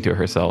thinking to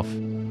herself,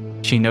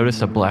 she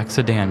noticed a black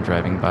sedan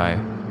driving by.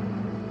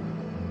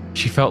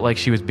 She felt like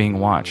she was being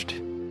watched.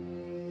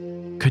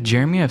 Could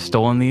Jeremy have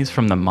stolen these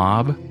from the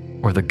mob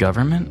or the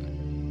government?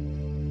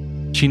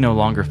 She no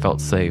longer felt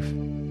safe.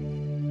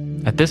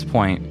 At this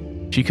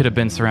point, she could have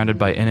been surrounded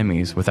by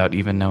enemies without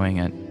even knowing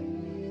it.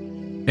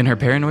 In her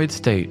paranoid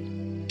state,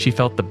 she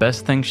felt the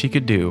best thing she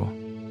could do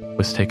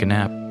was take a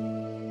nap.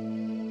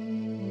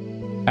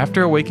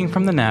 After awaking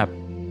from the nap,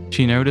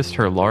 she noticed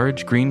her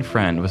large green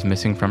friend was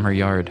missing from her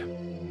yard.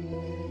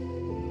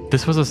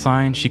 This was a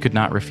sign she could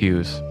not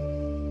refuse.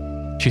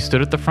 She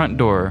stood at the front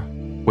door,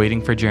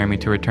 waiting for Jeremy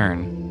to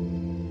return.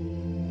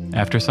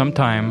 After some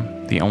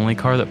time, the only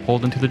car that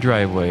pulled into the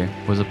driveway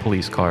was a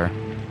police car.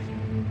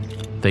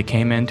 They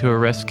came in to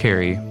arrest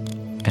Carey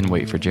and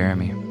wait for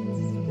Jeremy.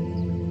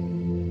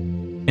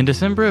 In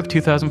December of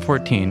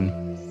 2014,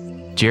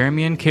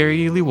 Jeremy and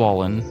Carey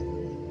Llewellyn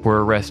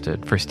were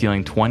arrested for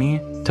stealing 20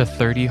 to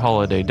 30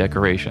 holiday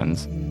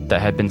decorations that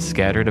had been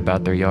scattered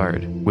about their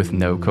yard with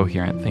no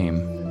coherent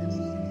theme.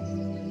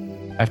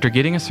 After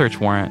getting a search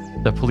warrant,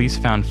 the police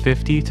found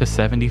 50 to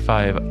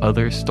 75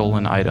 other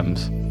stolen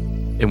items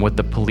in what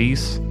the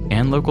police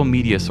and local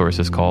media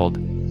sources called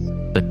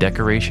the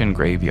decoration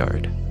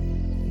graveyard.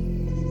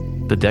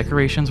 The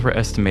decorations were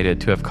estimated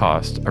to have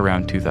cost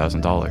around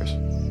 $2,000.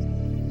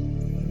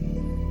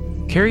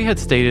 Carey had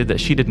stated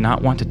that she did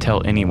not want to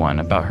tell anyone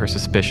about her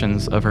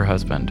suspicions of her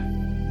husband,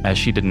 as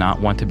she did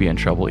not want to be in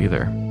trouble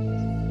either.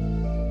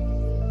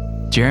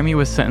 Jeremy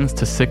was sentenced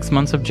to 6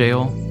 months of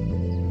jail,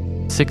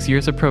 6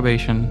 years of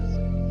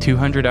probation,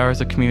 200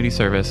 hours of community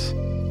service,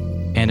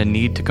 and a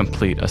need to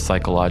complete a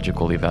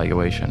psychological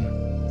evaluation.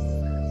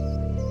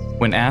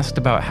 When asked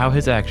about how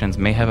his actions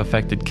may have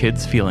affected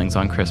kids' feelings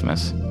on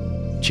Christmas,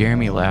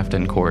 Jeremy laughed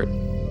in court.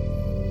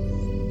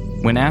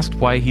 When asked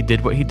why he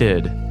did what he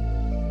did,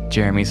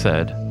 Jeremy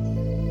said,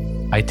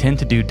 "I tend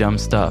to do dumb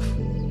stuff,"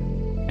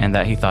 and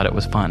that he thought it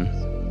was fun.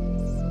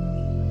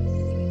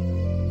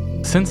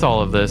 Since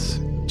all of this,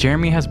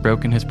 Jeremy has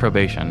broken his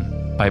probation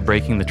by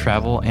breaking the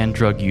travel and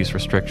drug use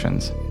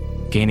restrictions,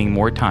 gaining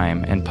more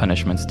time and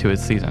punishments to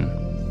his season.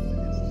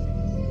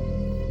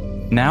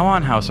 Now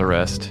on house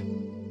arrest,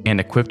 and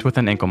equipped with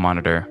an ankle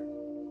monitor,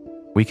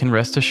 we can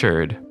rest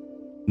assured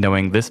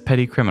knowing this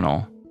petty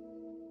criminal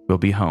will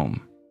be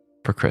home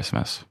for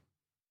Christmas.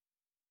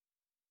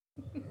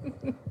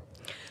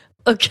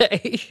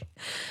 Okay.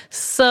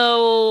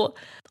 So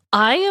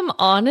I am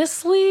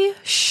honestly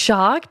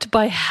shocked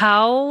by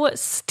how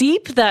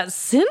steep that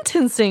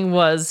sentencing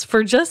was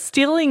for just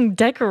stealing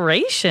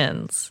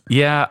decorations.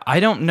 Yeah, I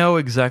don't know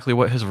exactly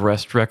what his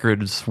arrest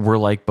records were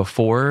like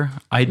before.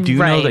 I do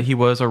know that he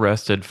was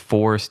arrested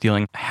for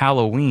stealing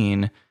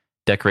Halloween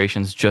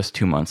decorations just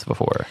 2 months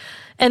before.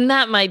 And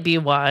that might be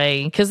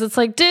why, because it's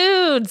like,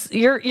 dudes,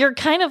 you're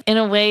kind of in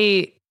a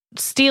way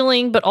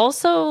stealing, but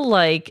also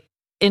like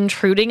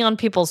intruding on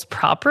people's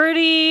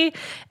property,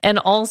 and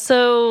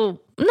also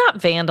not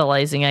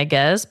vandalizing, I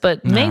guess,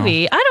 but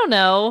maybe, I don't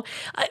know.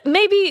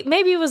 Maybe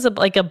it was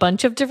like a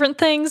bunch of different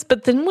things.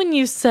 But then when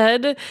you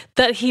said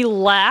that he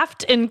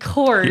laughed in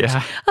court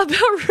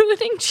about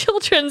ruining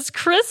children's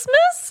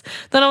Christmas,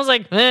 then I was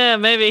like,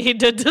 maybe he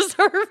did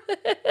deserve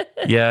it.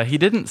 Yeah, he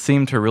didn't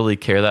seem to really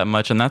care that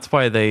much. And that's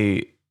why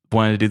they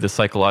wanted to do the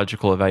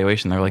psychological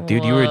evaluation. They're like,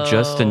 dude, you were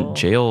just in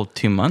jail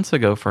 2 months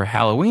ago for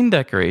Halloween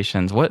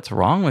decorations. What's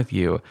wrong with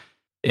you?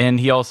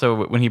 And he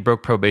also, when he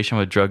broke probation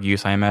with drug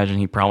use, I imagine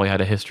he probably had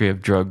a history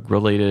of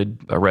drug-related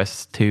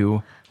arrests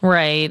too.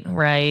 Right.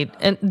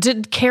 And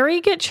did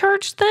Carey get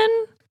charged then?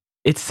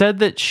 It said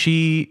that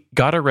she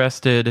got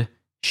arrested.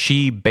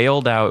 She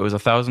bailed out. It was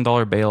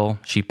 $1,000 bail.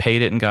 She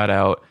paid it and got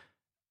out.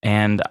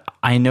 And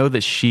I know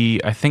that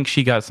I think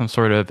she got some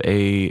sort of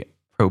a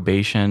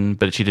probation,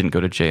 but she didn't go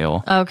to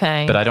jail.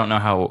 Okay. But I don't know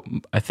how.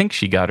 I think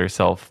she got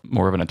herself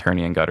more of an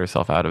attorney and got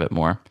herself out of it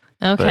more.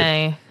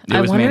 Okay.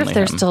 I wonder if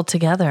they're still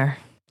together.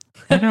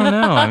 I don't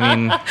know. I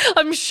mean,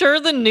 I'm sure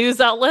the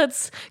news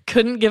outlets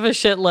couldn't give a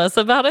shit less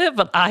about it,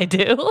 but I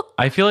do.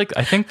 I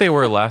think they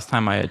were last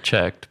time I had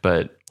checked,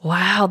 but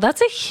wow,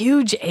 that's a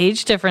huge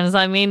age difference.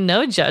 I mean,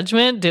 no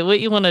judgment, do what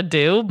you want to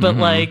do, but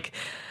like,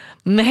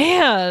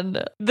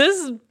 man,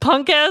 this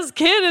punk ass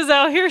kid is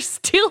out here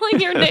stealing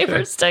your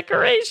neighbor's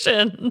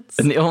decorations.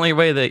 And the only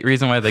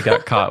reason why they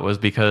got caught was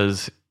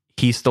because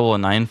he stole a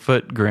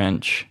 9-foot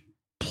Grinch,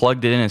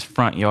 plugged it in his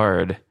front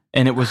yard,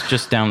 and it was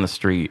just down the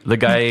street. The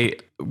guy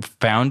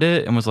found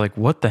it and was like,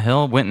 what the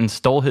hell? Went and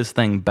stole his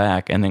thing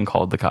back and then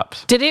called the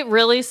cops. Did it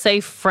really say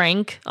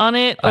Frank on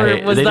it? Or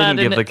was they that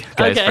didn't give the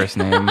guy's first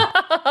name.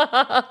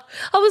 I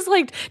was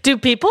like, do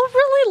people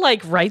really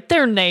like write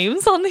their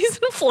names on these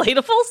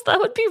inflatables? That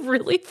would be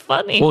really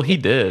funny. Well, he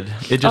did.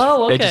 It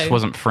just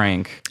wasn't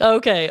Frank.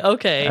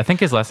 Okay. I think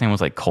his last name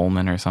was like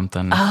Coleman or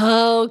something.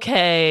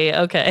 Okay.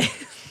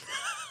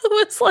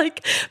 I was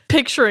like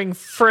picturing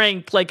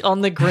Frank like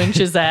on the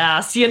Grinch's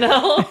ass, you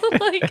know?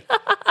 Like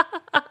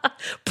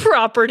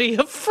property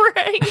of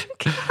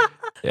Frank.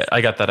 Yeah,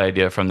 I got that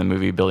idea from the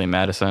movie Billy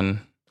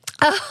Madison.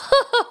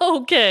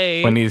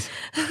 Okay. When his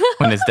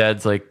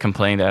dad's like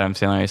complaining to Adam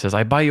Sandler, he says,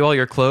 I buy you all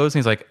your clothes. And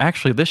he's like,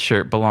 actually, this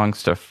shirt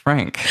belongs to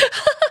Frank.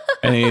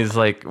 And he's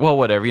like, well,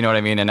 whatever, you know what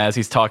I mean? And as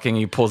he's talking,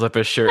 he pulls up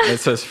his shirt and it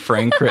says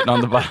Frank written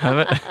on the bottom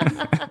of it.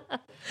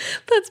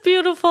 That's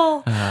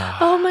beautiful.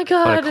 Oh my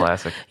God. What a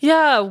classic.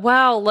 Yeah.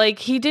 Wow. Like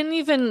he didn't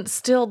even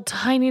steal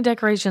tiny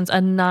decorations, a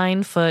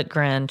 9-foot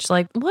Grinch.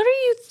 Like, what are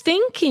you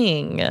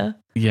thinking?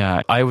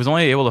 Yeah. I was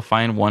only able to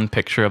find one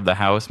picture of the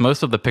house.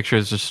 Most of the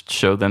pictures just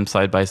show them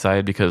side by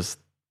side because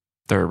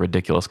they're a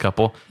ridiculous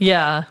couple.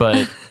 Yeah.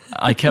 But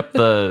I kept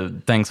the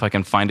thing so I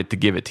can find it to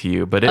give it to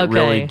you. But it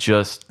really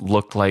just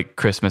looked like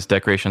Christmas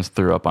decorations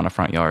threw up on a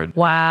front yard.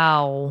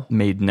 Wow.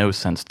 Made no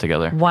sense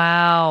together.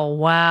 Wow.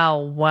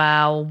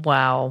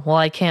 Well,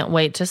 I can't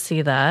wait to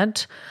see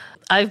that.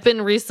 I've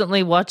been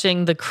recently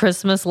watching the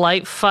Christmas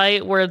light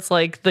fight where it's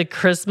like the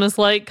Christmas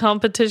light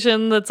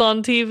competition that's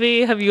on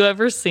TV. Have you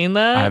ever seen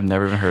that? I've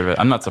never even heard of it.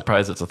 I'm not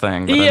surprised it's a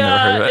thing, but I've never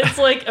heard of it. It's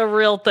like a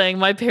real thing.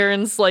 My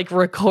parents like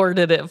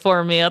recorded it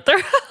for me at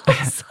their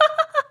house.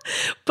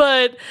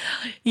 But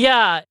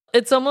yeah,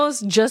 it's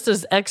almost just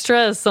as extra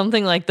as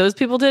something like those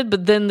people did,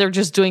 but then they're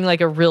just doing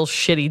like a real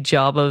shitty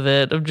job of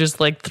it, of just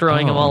like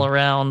throwing them all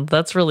around.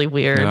 That's really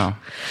weird. Yeah.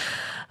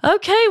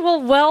 Okay,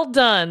 well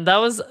done. That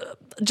was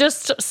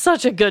just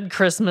such a good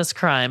Christmas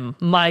crime.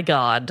 My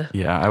God.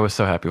 Yeah, I was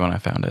so happy when I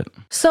found it.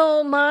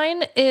 So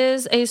mine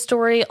is a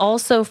story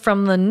also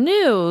from the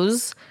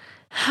news.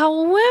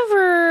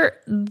 However,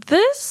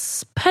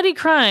 this petty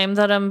crime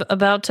that I'm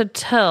about to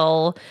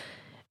tell,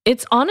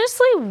 it's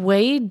honestly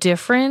way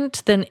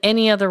different than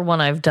any other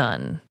one I've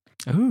done.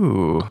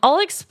 Ooh.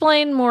 I'll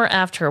explain more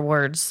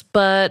afterwards,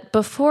 but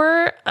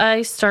before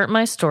I start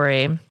my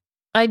story,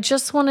 I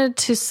just wanted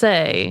to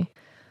say,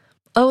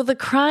 oh, the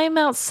crime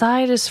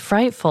outside is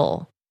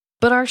frightful,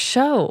 but our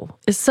show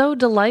is so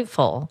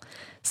delightful.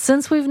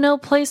 Since we've no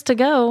place to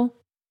go,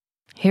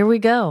 here we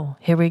go.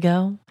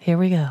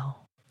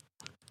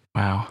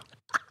 Wow.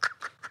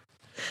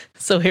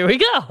 So here we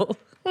go.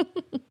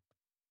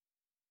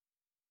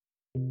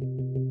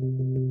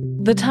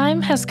 The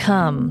time has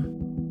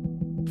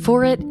come,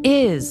 for it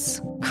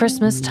is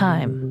Christmas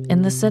time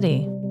in the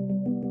city.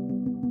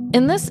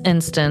 In this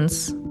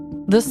instance,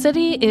 the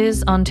city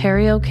is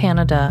Ontario,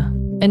 Canada,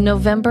 in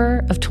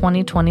November of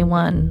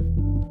 2021.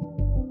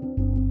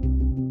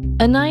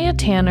 Anaya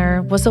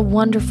Tanner was a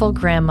wonderful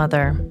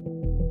grandmother.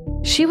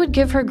 She would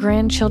give her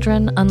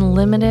grandchildren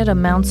unlimited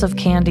amounts of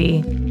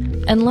candy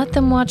and let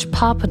them watch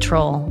Paw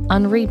Patrol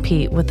on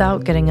repeat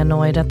without getting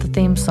annoyed at the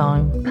theme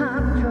song.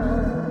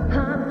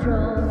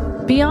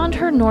 Beyond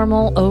her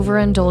normal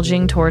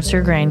overindulging towards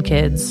her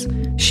grandkids,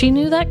 she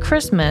knew that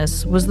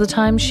Christmas was the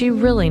time she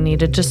really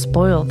needed to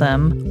spoil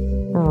them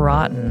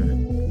rotten.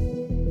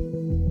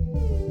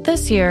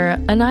 This year,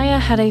 Anaya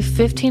had a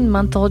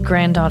 15-month-old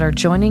granddaughter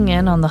joining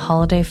in on the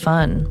holiday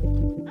fun.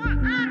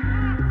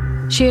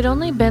 She had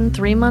only been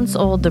 3 months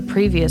old the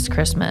previous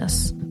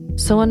Christmas,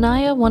 so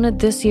Anaya wanted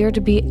this year to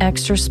be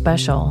extra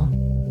special.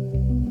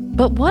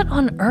 But what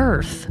on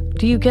earth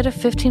do you get a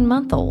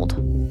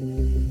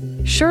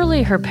 15-month-old?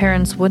 Surely her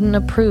parents wouldn't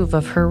approve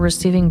of her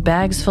receiving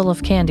bags full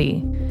of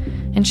candy,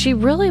 and she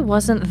really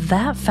wasn't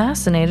that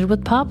fascinated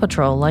with Paw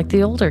Patrol like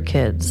the older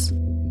kids.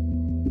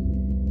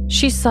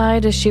 She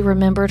sighed as she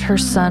remembered her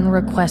son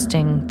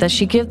requesting that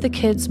she give the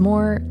kids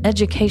more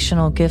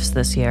educational gifts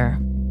this year.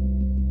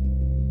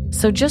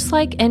 So just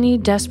like any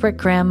desperate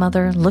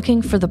grandmother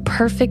looking for the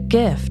perfect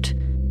gift,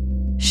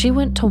 she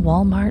went to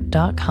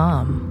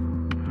Walmart.com.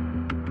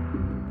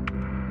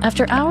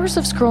 After hours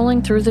of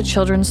scrolling through the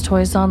children's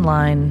toys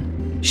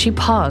online, she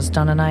paused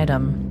on an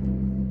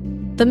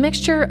item. The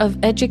mixture of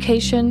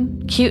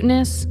education,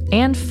 cuteness,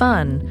 and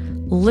fun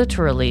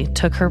literally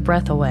took her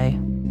breath away.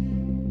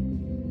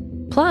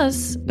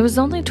 Plus, it was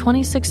only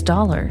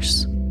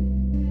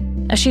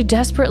 $26. As she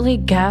desperately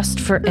gasped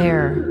for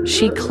air,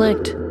 she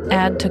clicked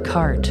Add to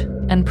Cart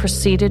and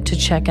proceeded to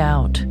check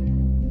out.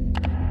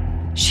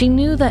 She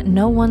knew that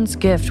no one's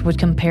gift would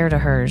compare to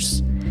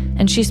hers,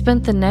 and she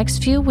spent the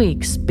next few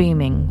weeks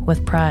beaming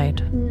with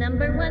pride.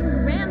 Number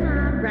 1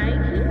 grandma right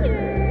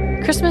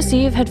here. Christmas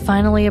Eve had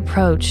finally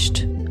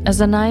approached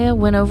as Anaya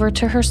went over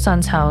to her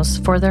son's house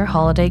for their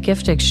holiday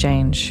gift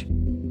exchange.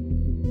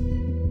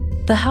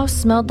 The house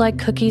smelled like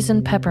cookies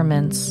and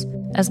peppermints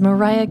as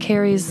Mariah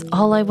Carey's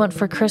All I Want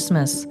for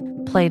Christmas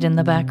played in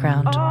the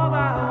background. All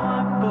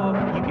I want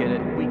for... You get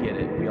it, we get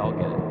it, we all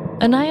get it.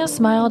 Anaya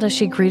smiled as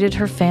she greeted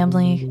her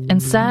family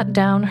and sat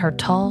down her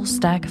tall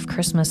stack of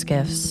Christmas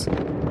gifts.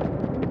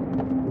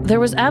 There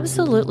was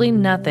absolutely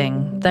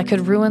nothing that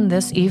could ruin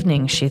this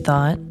evening, she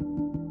thought.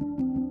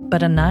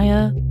 But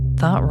Anaya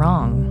thought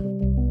wrong.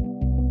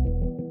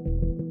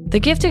 The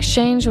gift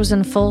exchange was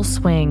in full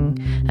swing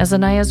as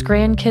Anaya's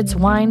grandkids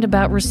whined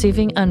about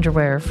receiving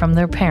underwear from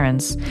their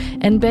parents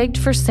and begged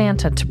for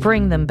Santa to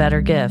bring them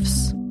better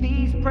gifts.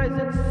 These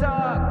presents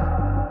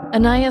suck.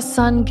 Anaya's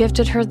son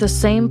gifted her the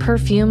same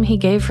perfume he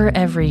gave her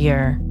every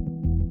year.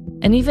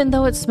 And even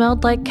though it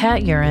smelled like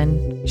cat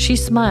urine, she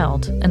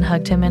smiled and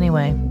hugged him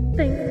anyway.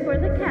 Thanks for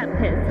the cat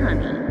piss,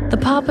 honey. The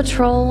Paw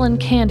Patrol and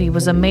candy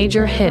was a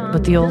major hit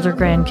with the older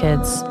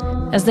grandkids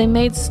as they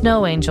made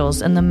snow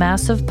angels in the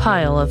massive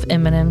pile of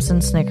M&Ms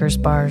and Snickers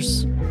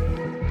bars.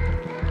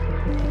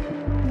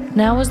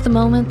 Now was the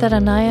moment that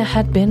Anaya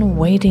had been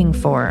waiting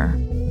for.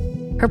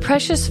 Her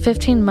precious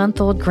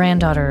 15-month-old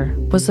granddaughter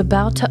was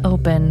about to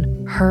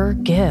open her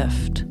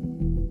gift.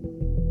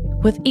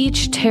 With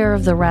each tear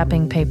of the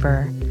wrapping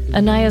paper,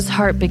 Anaya's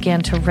heart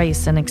began to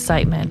race in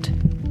excitement.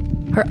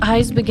 Her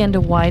eyes began to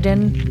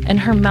widen and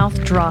her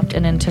mouth dropped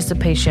in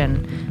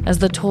anticipation as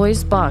the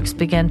toy's box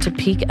began to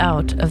peek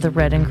out of the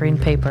red and green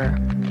paper.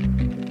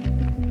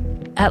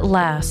 At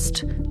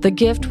last, the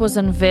gift was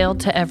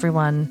unveiled to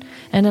everyone,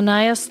 and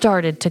Anaya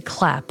started to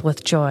clap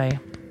with joy.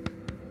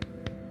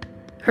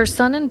 Her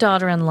son and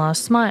daughter-in-law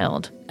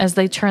smiled as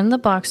they turned the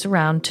box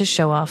around to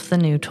show off the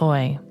new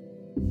toy.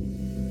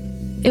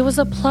 It was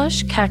a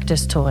plush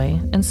cactus toy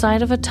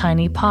inside of a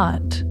tiny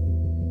pot.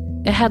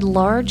 It had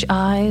large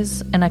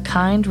eyes and a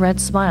kind red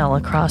smile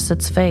across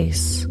its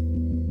face.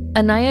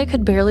 Anaya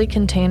could barely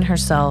contain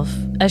herself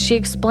as she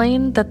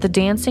explained that the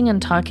dancing and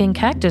talking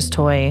cactus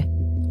toy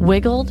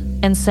wiggled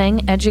and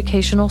sang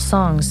educational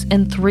songs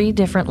in 3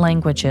 different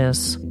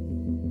languages.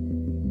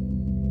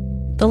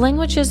 The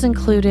languages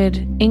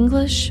included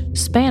English,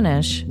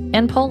 Spanish,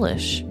 and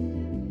Polish.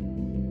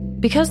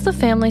 Because the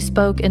family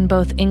spoke in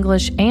both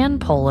English and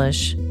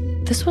Polish,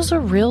 this was a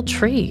real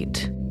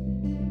treat.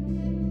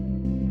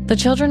 The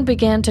children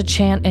began to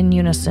chant in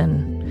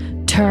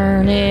unison,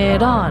 "Turn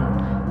it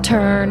on,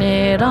 turn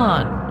it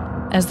on,"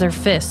 as their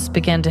fists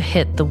began to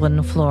hit the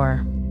wooden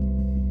floor.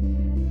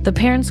 The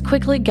parents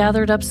quickly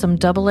gathered up some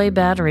AA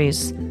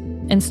batteries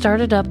and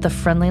started up the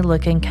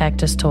friendly-looking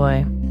cactus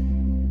toy.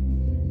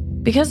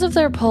 Because of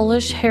their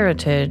Polish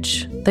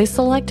heritage, they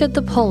selected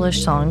the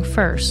Polish song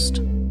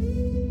first.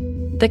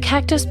 The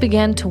cactus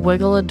began to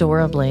wiggle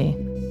adorably,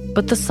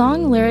 but the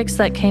song lyrics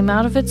that came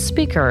out of its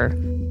speaker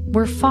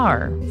were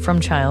far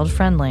from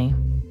child-friendly.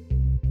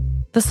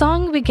 The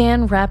song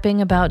began rapping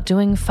about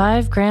doing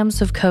 5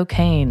 grams of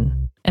cocaine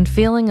and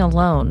feeling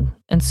alone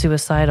and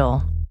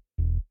suicidal.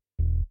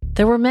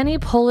 There were many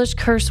Polish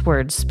curse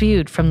words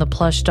spewed from the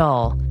plush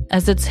doll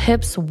as its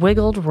hips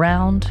wiggled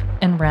round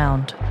and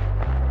round.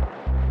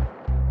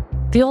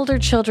 The older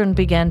children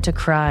began to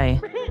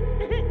cry.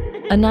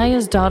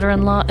 Anaya's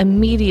daughter-in-law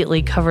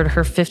immediately covered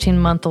her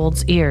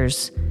 15-month-old's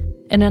ears,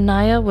 and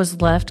Anaya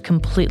was left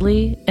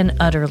completely and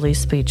utterly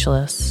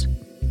speechless.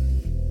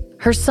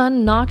 Her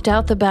son knocked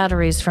out the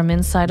batteries from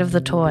inside of the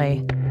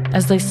toy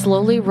as they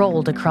slowly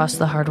rolled across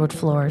the hardwood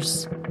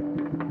floors.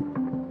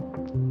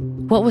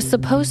 What was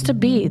supposed to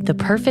be the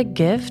perfect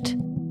gift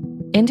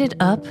ended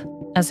up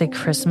as a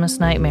Christmas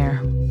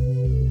nightmare.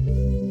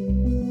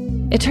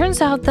 It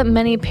turns out that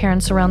many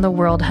parents around the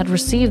world had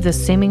received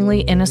this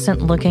seemingly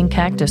innocent-looking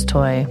cactus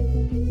toy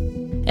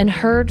and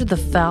heard the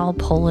foul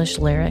Polish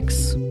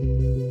lyrics.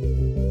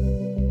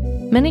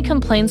 Many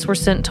complaints were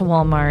sent to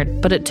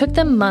Walmart, but it took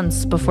them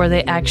months before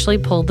they actually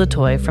pulled the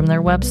toy from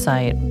their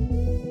website.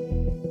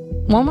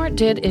 Walmart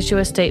did issue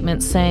a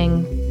statement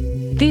saying,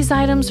 "These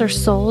items are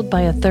sold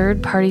by a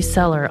third-party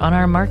seller on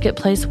our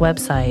marketplace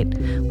website.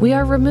 We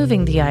are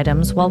removing the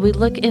items while we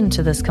look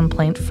into this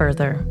complaint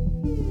further."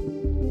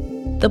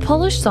 The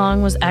Polish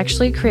song was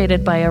actually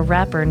created by a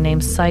rapper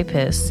named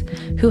Cypis,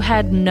 who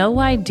had no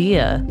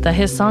idea that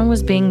his song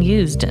was being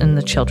used in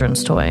the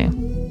children's toy.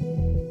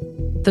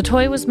 The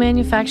toy was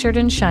manufactured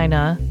in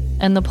China,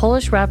 and the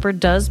Polish rapper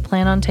does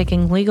plan on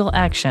taking legal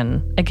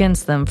action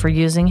against them for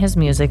using his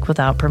music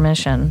without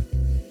permission.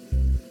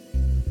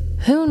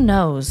 Who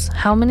knows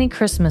how many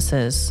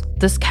Christmases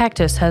this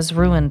cactus has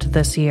ruined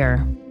this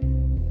year?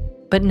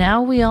 But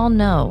now we all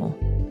know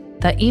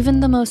that even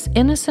the most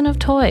innocent of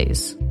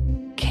toys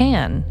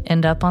can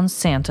end up on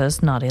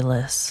Santa's naughty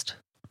list.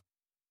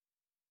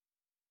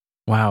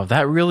 Wow,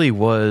 that really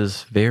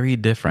was very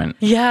different.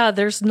 Yeah,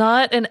 there's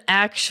not an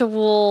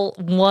actual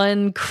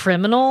one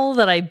criminal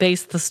that I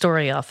based the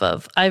story off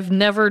of. I've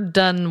never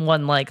done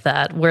one like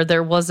that where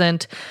there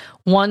wasn't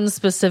one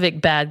specific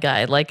bad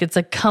guy. Like it's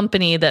a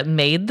company that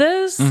made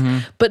this,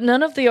 but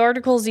none of the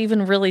articles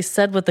even really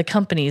said what the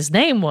company's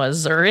name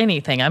was or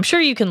anything. I'm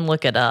sure you can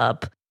look it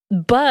up.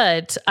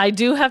 But I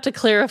do have to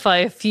clarify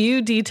a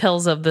few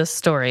details of this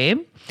story.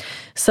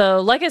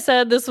 So, like I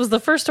said, this was the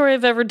first story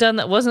I've ever done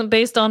that wasn't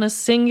based on a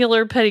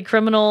singular petty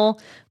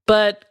criminal,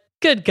 but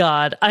good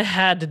God, I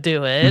had to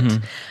do it.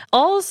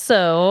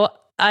 Also,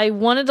 I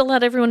wanted to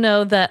let everyone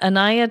know that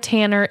Anaya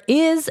Tanner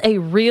is a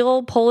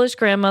real Polish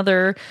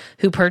grandmother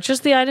who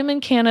purchased the item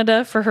in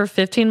Canada for her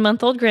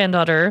 15-month-old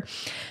granddaughter.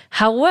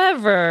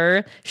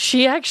 However,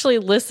 she actually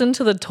listened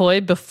to the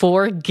toy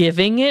before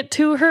giving it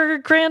to her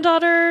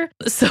granddaughter.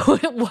 So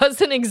it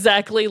wasn't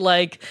exactly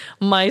like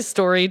my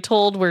story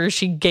told where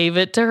she gave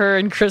it to her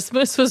and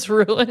Christmas was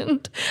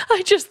ruined.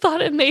 I just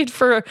thought it made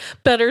for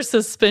better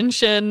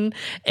suspension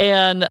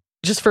and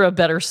just for a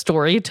better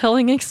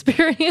storytelling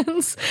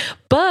experience.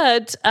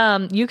 But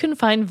you can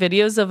find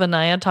videos of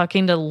Anaya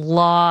talking to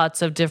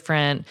lots of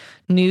different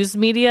news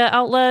media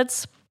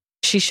outlets.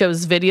 She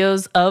shows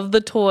videos of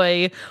the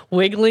toy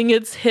wiggling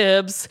its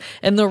hips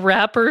and the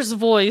rapper's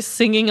voice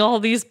singing all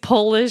these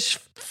Polish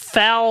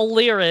foul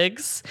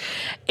lyrics.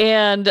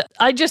 And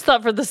I just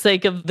thought for the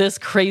sake of this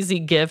crazy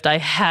gift, I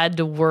had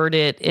to word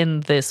it in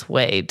this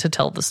way to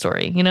tell the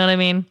story. You know what I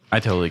mean? I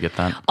totally get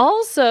that.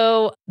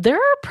 Also, there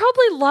are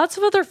probably lots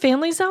of other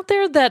families out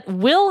there that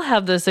will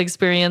have this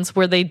experience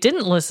where they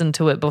didn't listen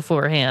to it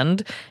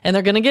beforehand and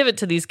they're going to give it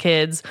to these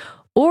kids.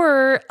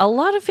 Or a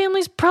lot of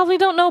families probably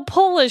don't know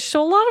Polish,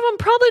 so a lot of them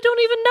probably don't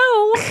even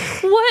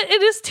know what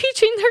it is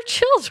teaching their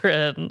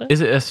children. Is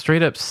it a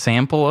straight up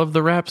sample of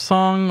the rap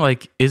song?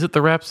 Like, is it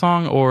the rap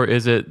song or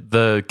is it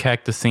the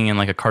cactus singing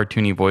like a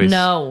cartoony voice?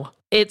 No,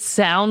 it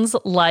sounds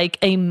like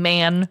a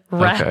man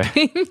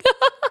rapping. Okay.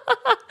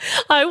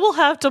 I will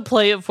have to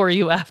play it for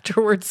you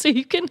afterwards so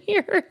you can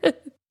hear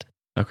it.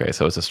 Okay,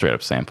 so it's a straight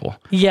up sample.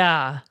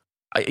 Yeah.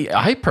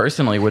 I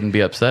personally wouldn't be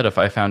upset if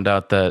I found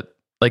out that,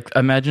 like,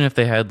 imagine if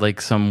they had like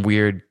some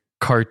weird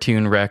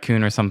cartoon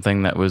raccoon or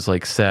something that was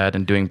like sad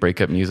and doing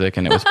breakup music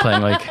and it was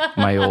playing like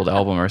my old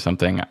album or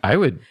something. I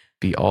would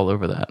be all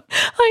over that.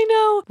 I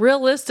know.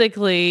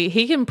 Realistically,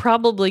 he can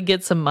probably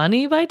get some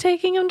money by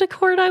taking him to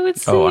court, I would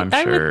say. Oh, I'm sure.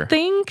 I would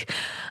think.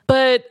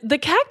 But the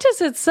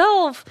cactus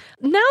itself,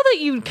 now that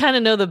you kind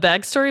of know the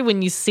backstory,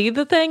 when you see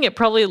the thing, it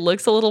probably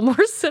looks a little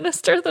more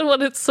sinister than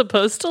what it's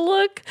supposed to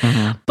look.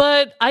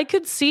 But I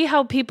could see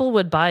how people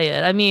would buy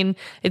it. I mean,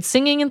 it's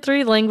singing in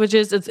 3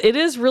 languages. It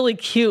is really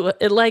cute.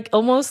 It like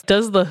almost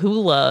does the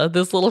hula,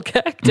 this little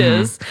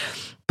cactus.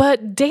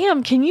 But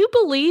damn, can you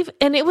believe?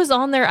 And it was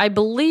on there, I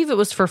believe it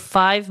was for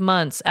 5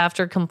 months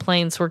after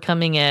complaints were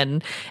coming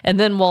in. And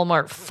then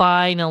Walmart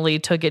finally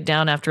took it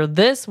down after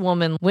this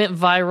woman went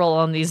viral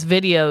on these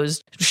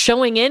videos,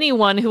 showing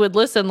anyone who would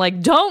listen,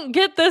 like, don't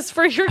get this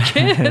for your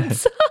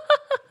kids.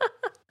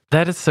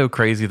 That is so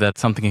crazy that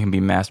something can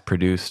be mass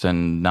produced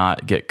and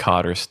not get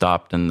caught or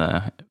stopped in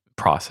the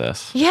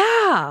process.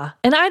 Yeah.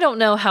 And I don't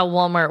know how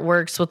Walmart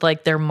works with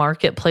like their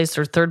marketplace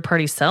or third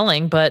party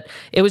selling, but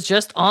it was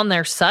just on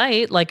their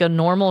site, like a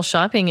normal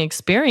shopping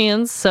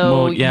experience.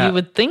 So you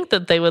would think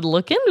that they would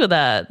look into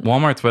that.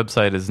 Walmart's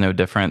website is no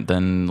different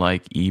than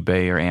like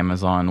eBay or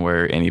Amazon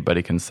where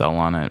anybody can sell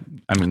on it.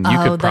 I mean,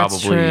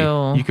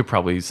 you could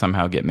probably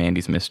somehow get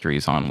Mandy's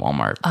Mysteries on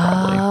Walmart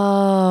probably.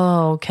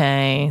 Oh,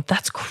 okay.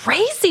 That's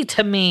crazy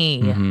to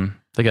me.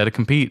 They got to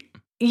compete.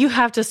 You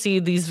have to see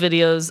these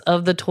videos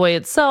of the toy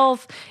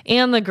itself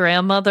and the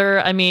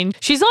grandmother. I mean,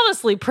 she's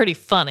honestly pretty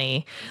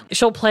funny.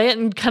 She'll play it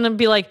and kind of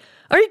be like,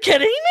 Are you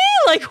kidding me?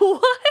 Like,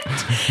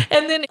 what?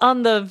 And then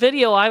on the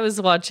video I was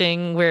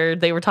watching where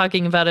they were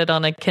talking about it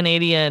on a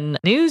Canadian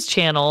news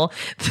channel,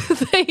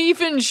 they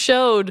even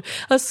showed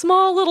a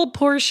small little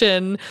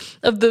portion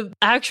of the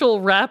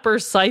actual rapper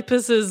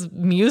Cypress's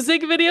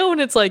music video, and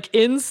it's like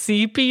in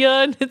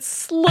sepia, and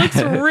it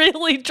looks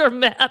really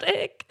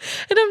dramatic.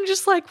 And I'm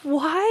just like,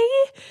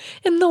 why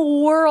in the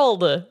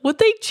world would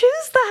they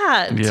choose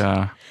that?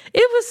 Yeah.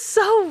 It was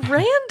so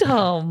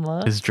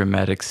random. His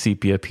dramatic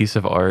sepia piece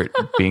of art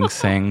being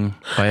sang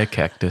by a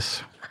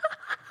cactus.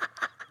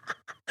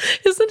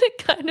 Isn't it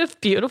kind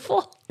of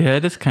beautiful? Yeah,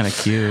 it is kind of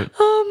cute.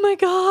 Oh my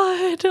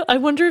God. I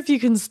wonder if you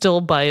can still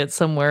buy it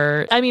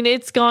somewhere. I mean,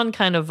 it's gone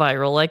kind of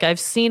viral. Like,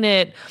 I've seen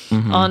it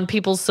on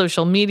people's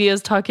social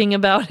medias talking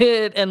about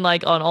it and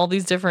like on all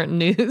these different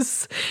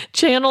news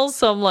channels.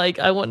 So I'm like,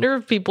 I wonder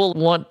if people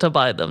want to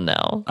buy them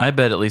now. I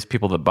bet at least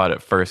people that bought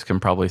it first can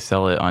probably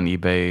sell it on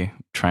eBay,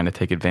 trying to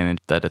take advantage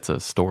that it's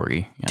a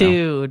story.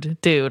 Dude,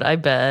 I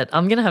bet.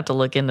 I'm going to have to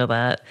look into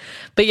that.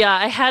 But yeah,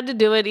 I had to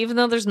do it, even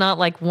though there's not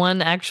like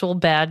one actual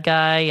bad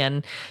guy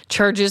and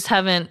charges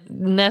haven't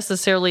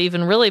necessarily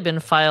even really been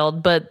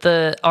filed. But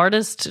the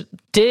artist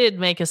did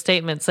make a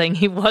statement saying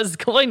he was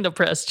going to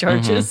press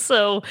charges.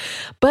 So,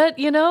 but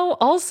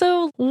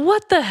also,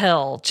 what the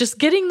hell? Just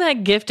getting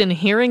that gift and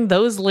hearing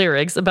those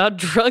lyrics about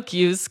drug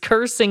use,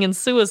 cursing, and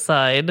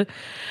suicide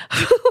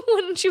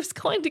when she was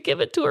going to give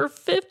it to her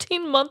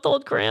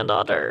 15-month-old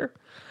granddaughter.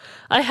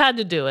 I had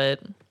to do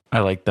it. I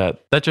like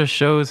that. That just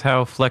shows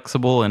how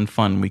flexible and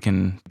fun we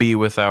can be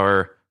with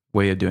our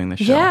way of doing the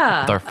show,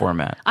 with our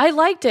format. I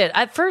liked it.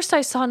 At first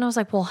I saw it and I was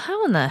like, well,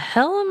 how in the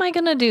hell am I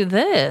going to do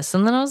this?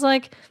 And then I was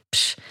like,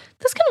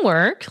 this can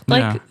work.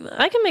 Like,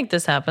 I can make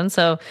this happen.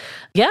 So,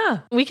 yeah,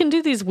 we can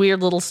do these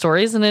weird little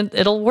stories and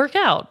it'll work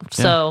out.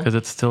 Yeah, so, because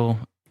it's still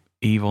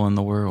evil in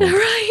the world.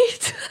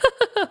 Right.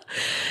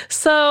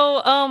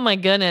 So, oh my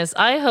goodness.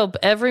 I hope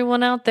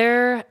everyone out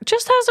there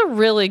just has a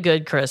really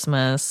good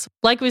Christmas.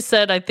 Like we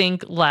said, I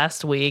think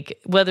last week,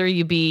 whether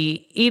you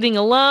be eating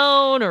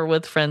alone or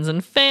with friends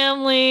and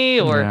family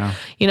or,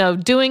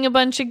 doing a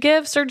bunch of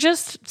gifts or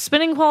just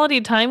spending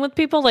quality time with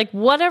people, like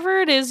whatever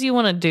it is you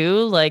want to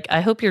do, like I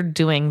hope you're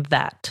doing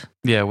that.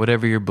 Yeah,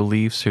 whatever your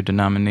beliefs or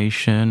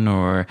denomination,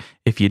 or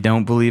if you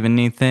don't believe in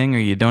anything or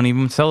you don't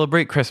even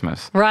celebrate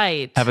Christmas.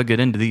 Right. Have a good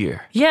end of the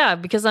year. Yeah,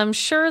 because I'm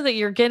sure that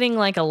you're getting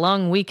like a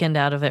long weekend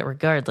out of it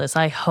regardless.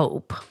 I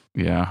hope.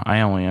 Yeah,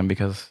 I only am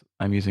because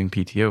I'm using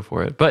PTO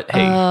for it. But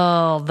hey.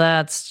 Oh,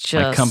 that's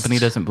just... My company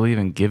doesn't believe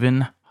in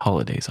giving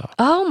holidays off.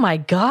 Oh my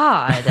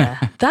God.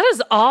 That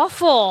is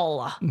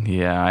awful.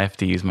 Yeah, I have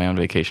to use my own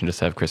vacation just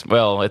to have Christmas.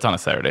 Well, it's on a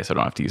Saturday, so I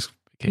don't have to use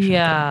vacation.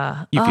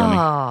 Yeah. You feel me?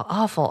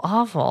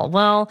 Awful.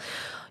 Well,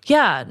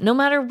 yeah, no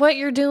matter what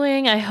you're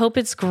doing, I hope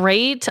it's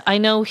great. I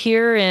know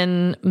here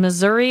in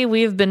Missouri,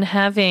 we've been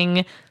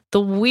having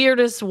the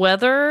weirdest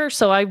weather,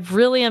 so I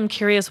really am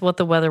curious what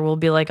the weather will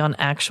be like on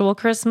actual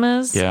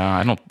Christmas. Yeah,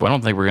 I don't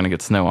think we're gonna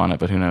get snow on it,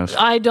 but who knows?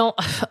 I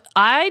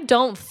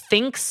don't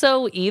think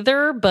so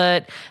either,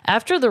 but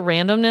after the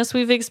randomness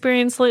we've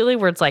experienced lately,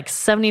 where it's like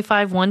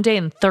 75 one day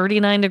and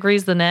 39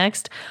 degrees the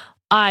next,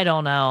 I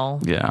don't know.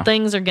 Yeah.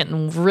 Things are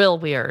getting real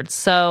weird.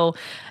 So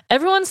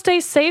everyone stay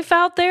safe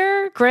out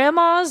there.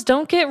 Grandmas,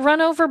 don't get run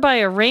over by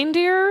a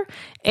reindeer.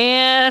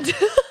 And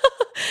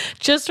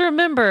just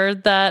remember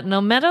that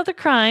no matter the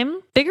crime,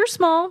 big or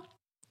small,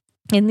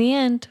 in the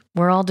end,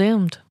 we're all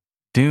doomed.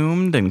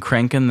 Doomed and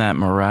cranking that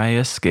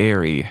Mariah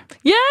SCARY.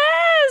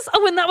 Yes!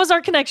 Oh, and that was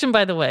our connection,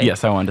 by the way.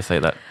 Yes, I wanted to say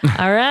that.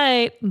 All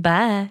right.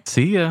 Bye.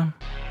 See ya.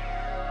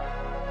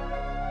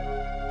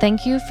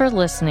 Thank you for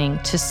listening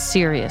to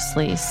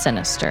Seriously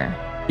Sinister.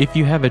 If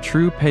you have a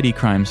true petty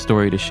crime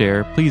story to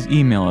share, please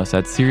email us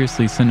at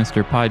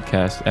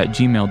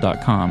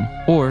seriouslysinisterpodcast@gmail.com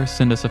or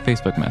send us a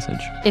Facebook message.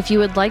 If you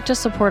would like to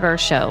support our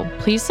show,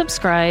 please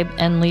subscribe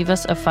and leave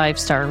us a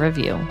 5-star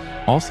review.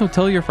 Also,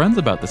 tell your friends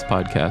about this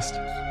podcast.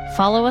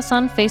 Follow us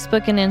on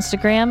Facebook and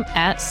Instagram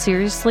at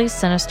Seriously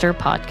Sinister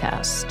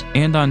Podcast.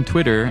 And on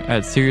Twitter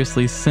at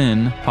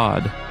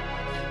SeriouslySinPod.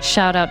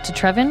 Shout out to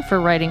Trevin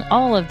for writing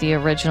all of the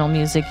original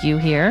music you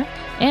hear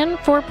and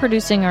for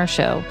producing our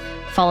show.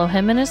 Follow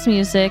him and his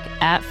music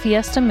at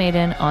Fiesta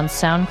Maiden on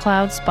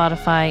SoundCloud,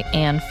 Spotify,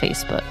 and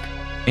Facebook.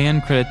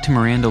 And credit to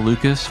Miranda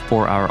Lucas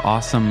for our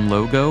awesome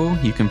logo.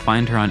 You can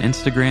find her on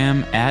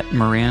Instagram at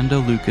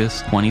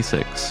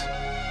MirandaLucas26.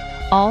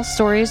 All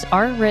stories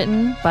are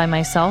written by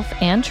myself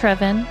and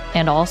Trevin,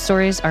 and all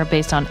stories are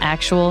based on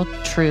actual,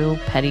 true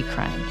petty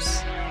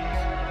crimes.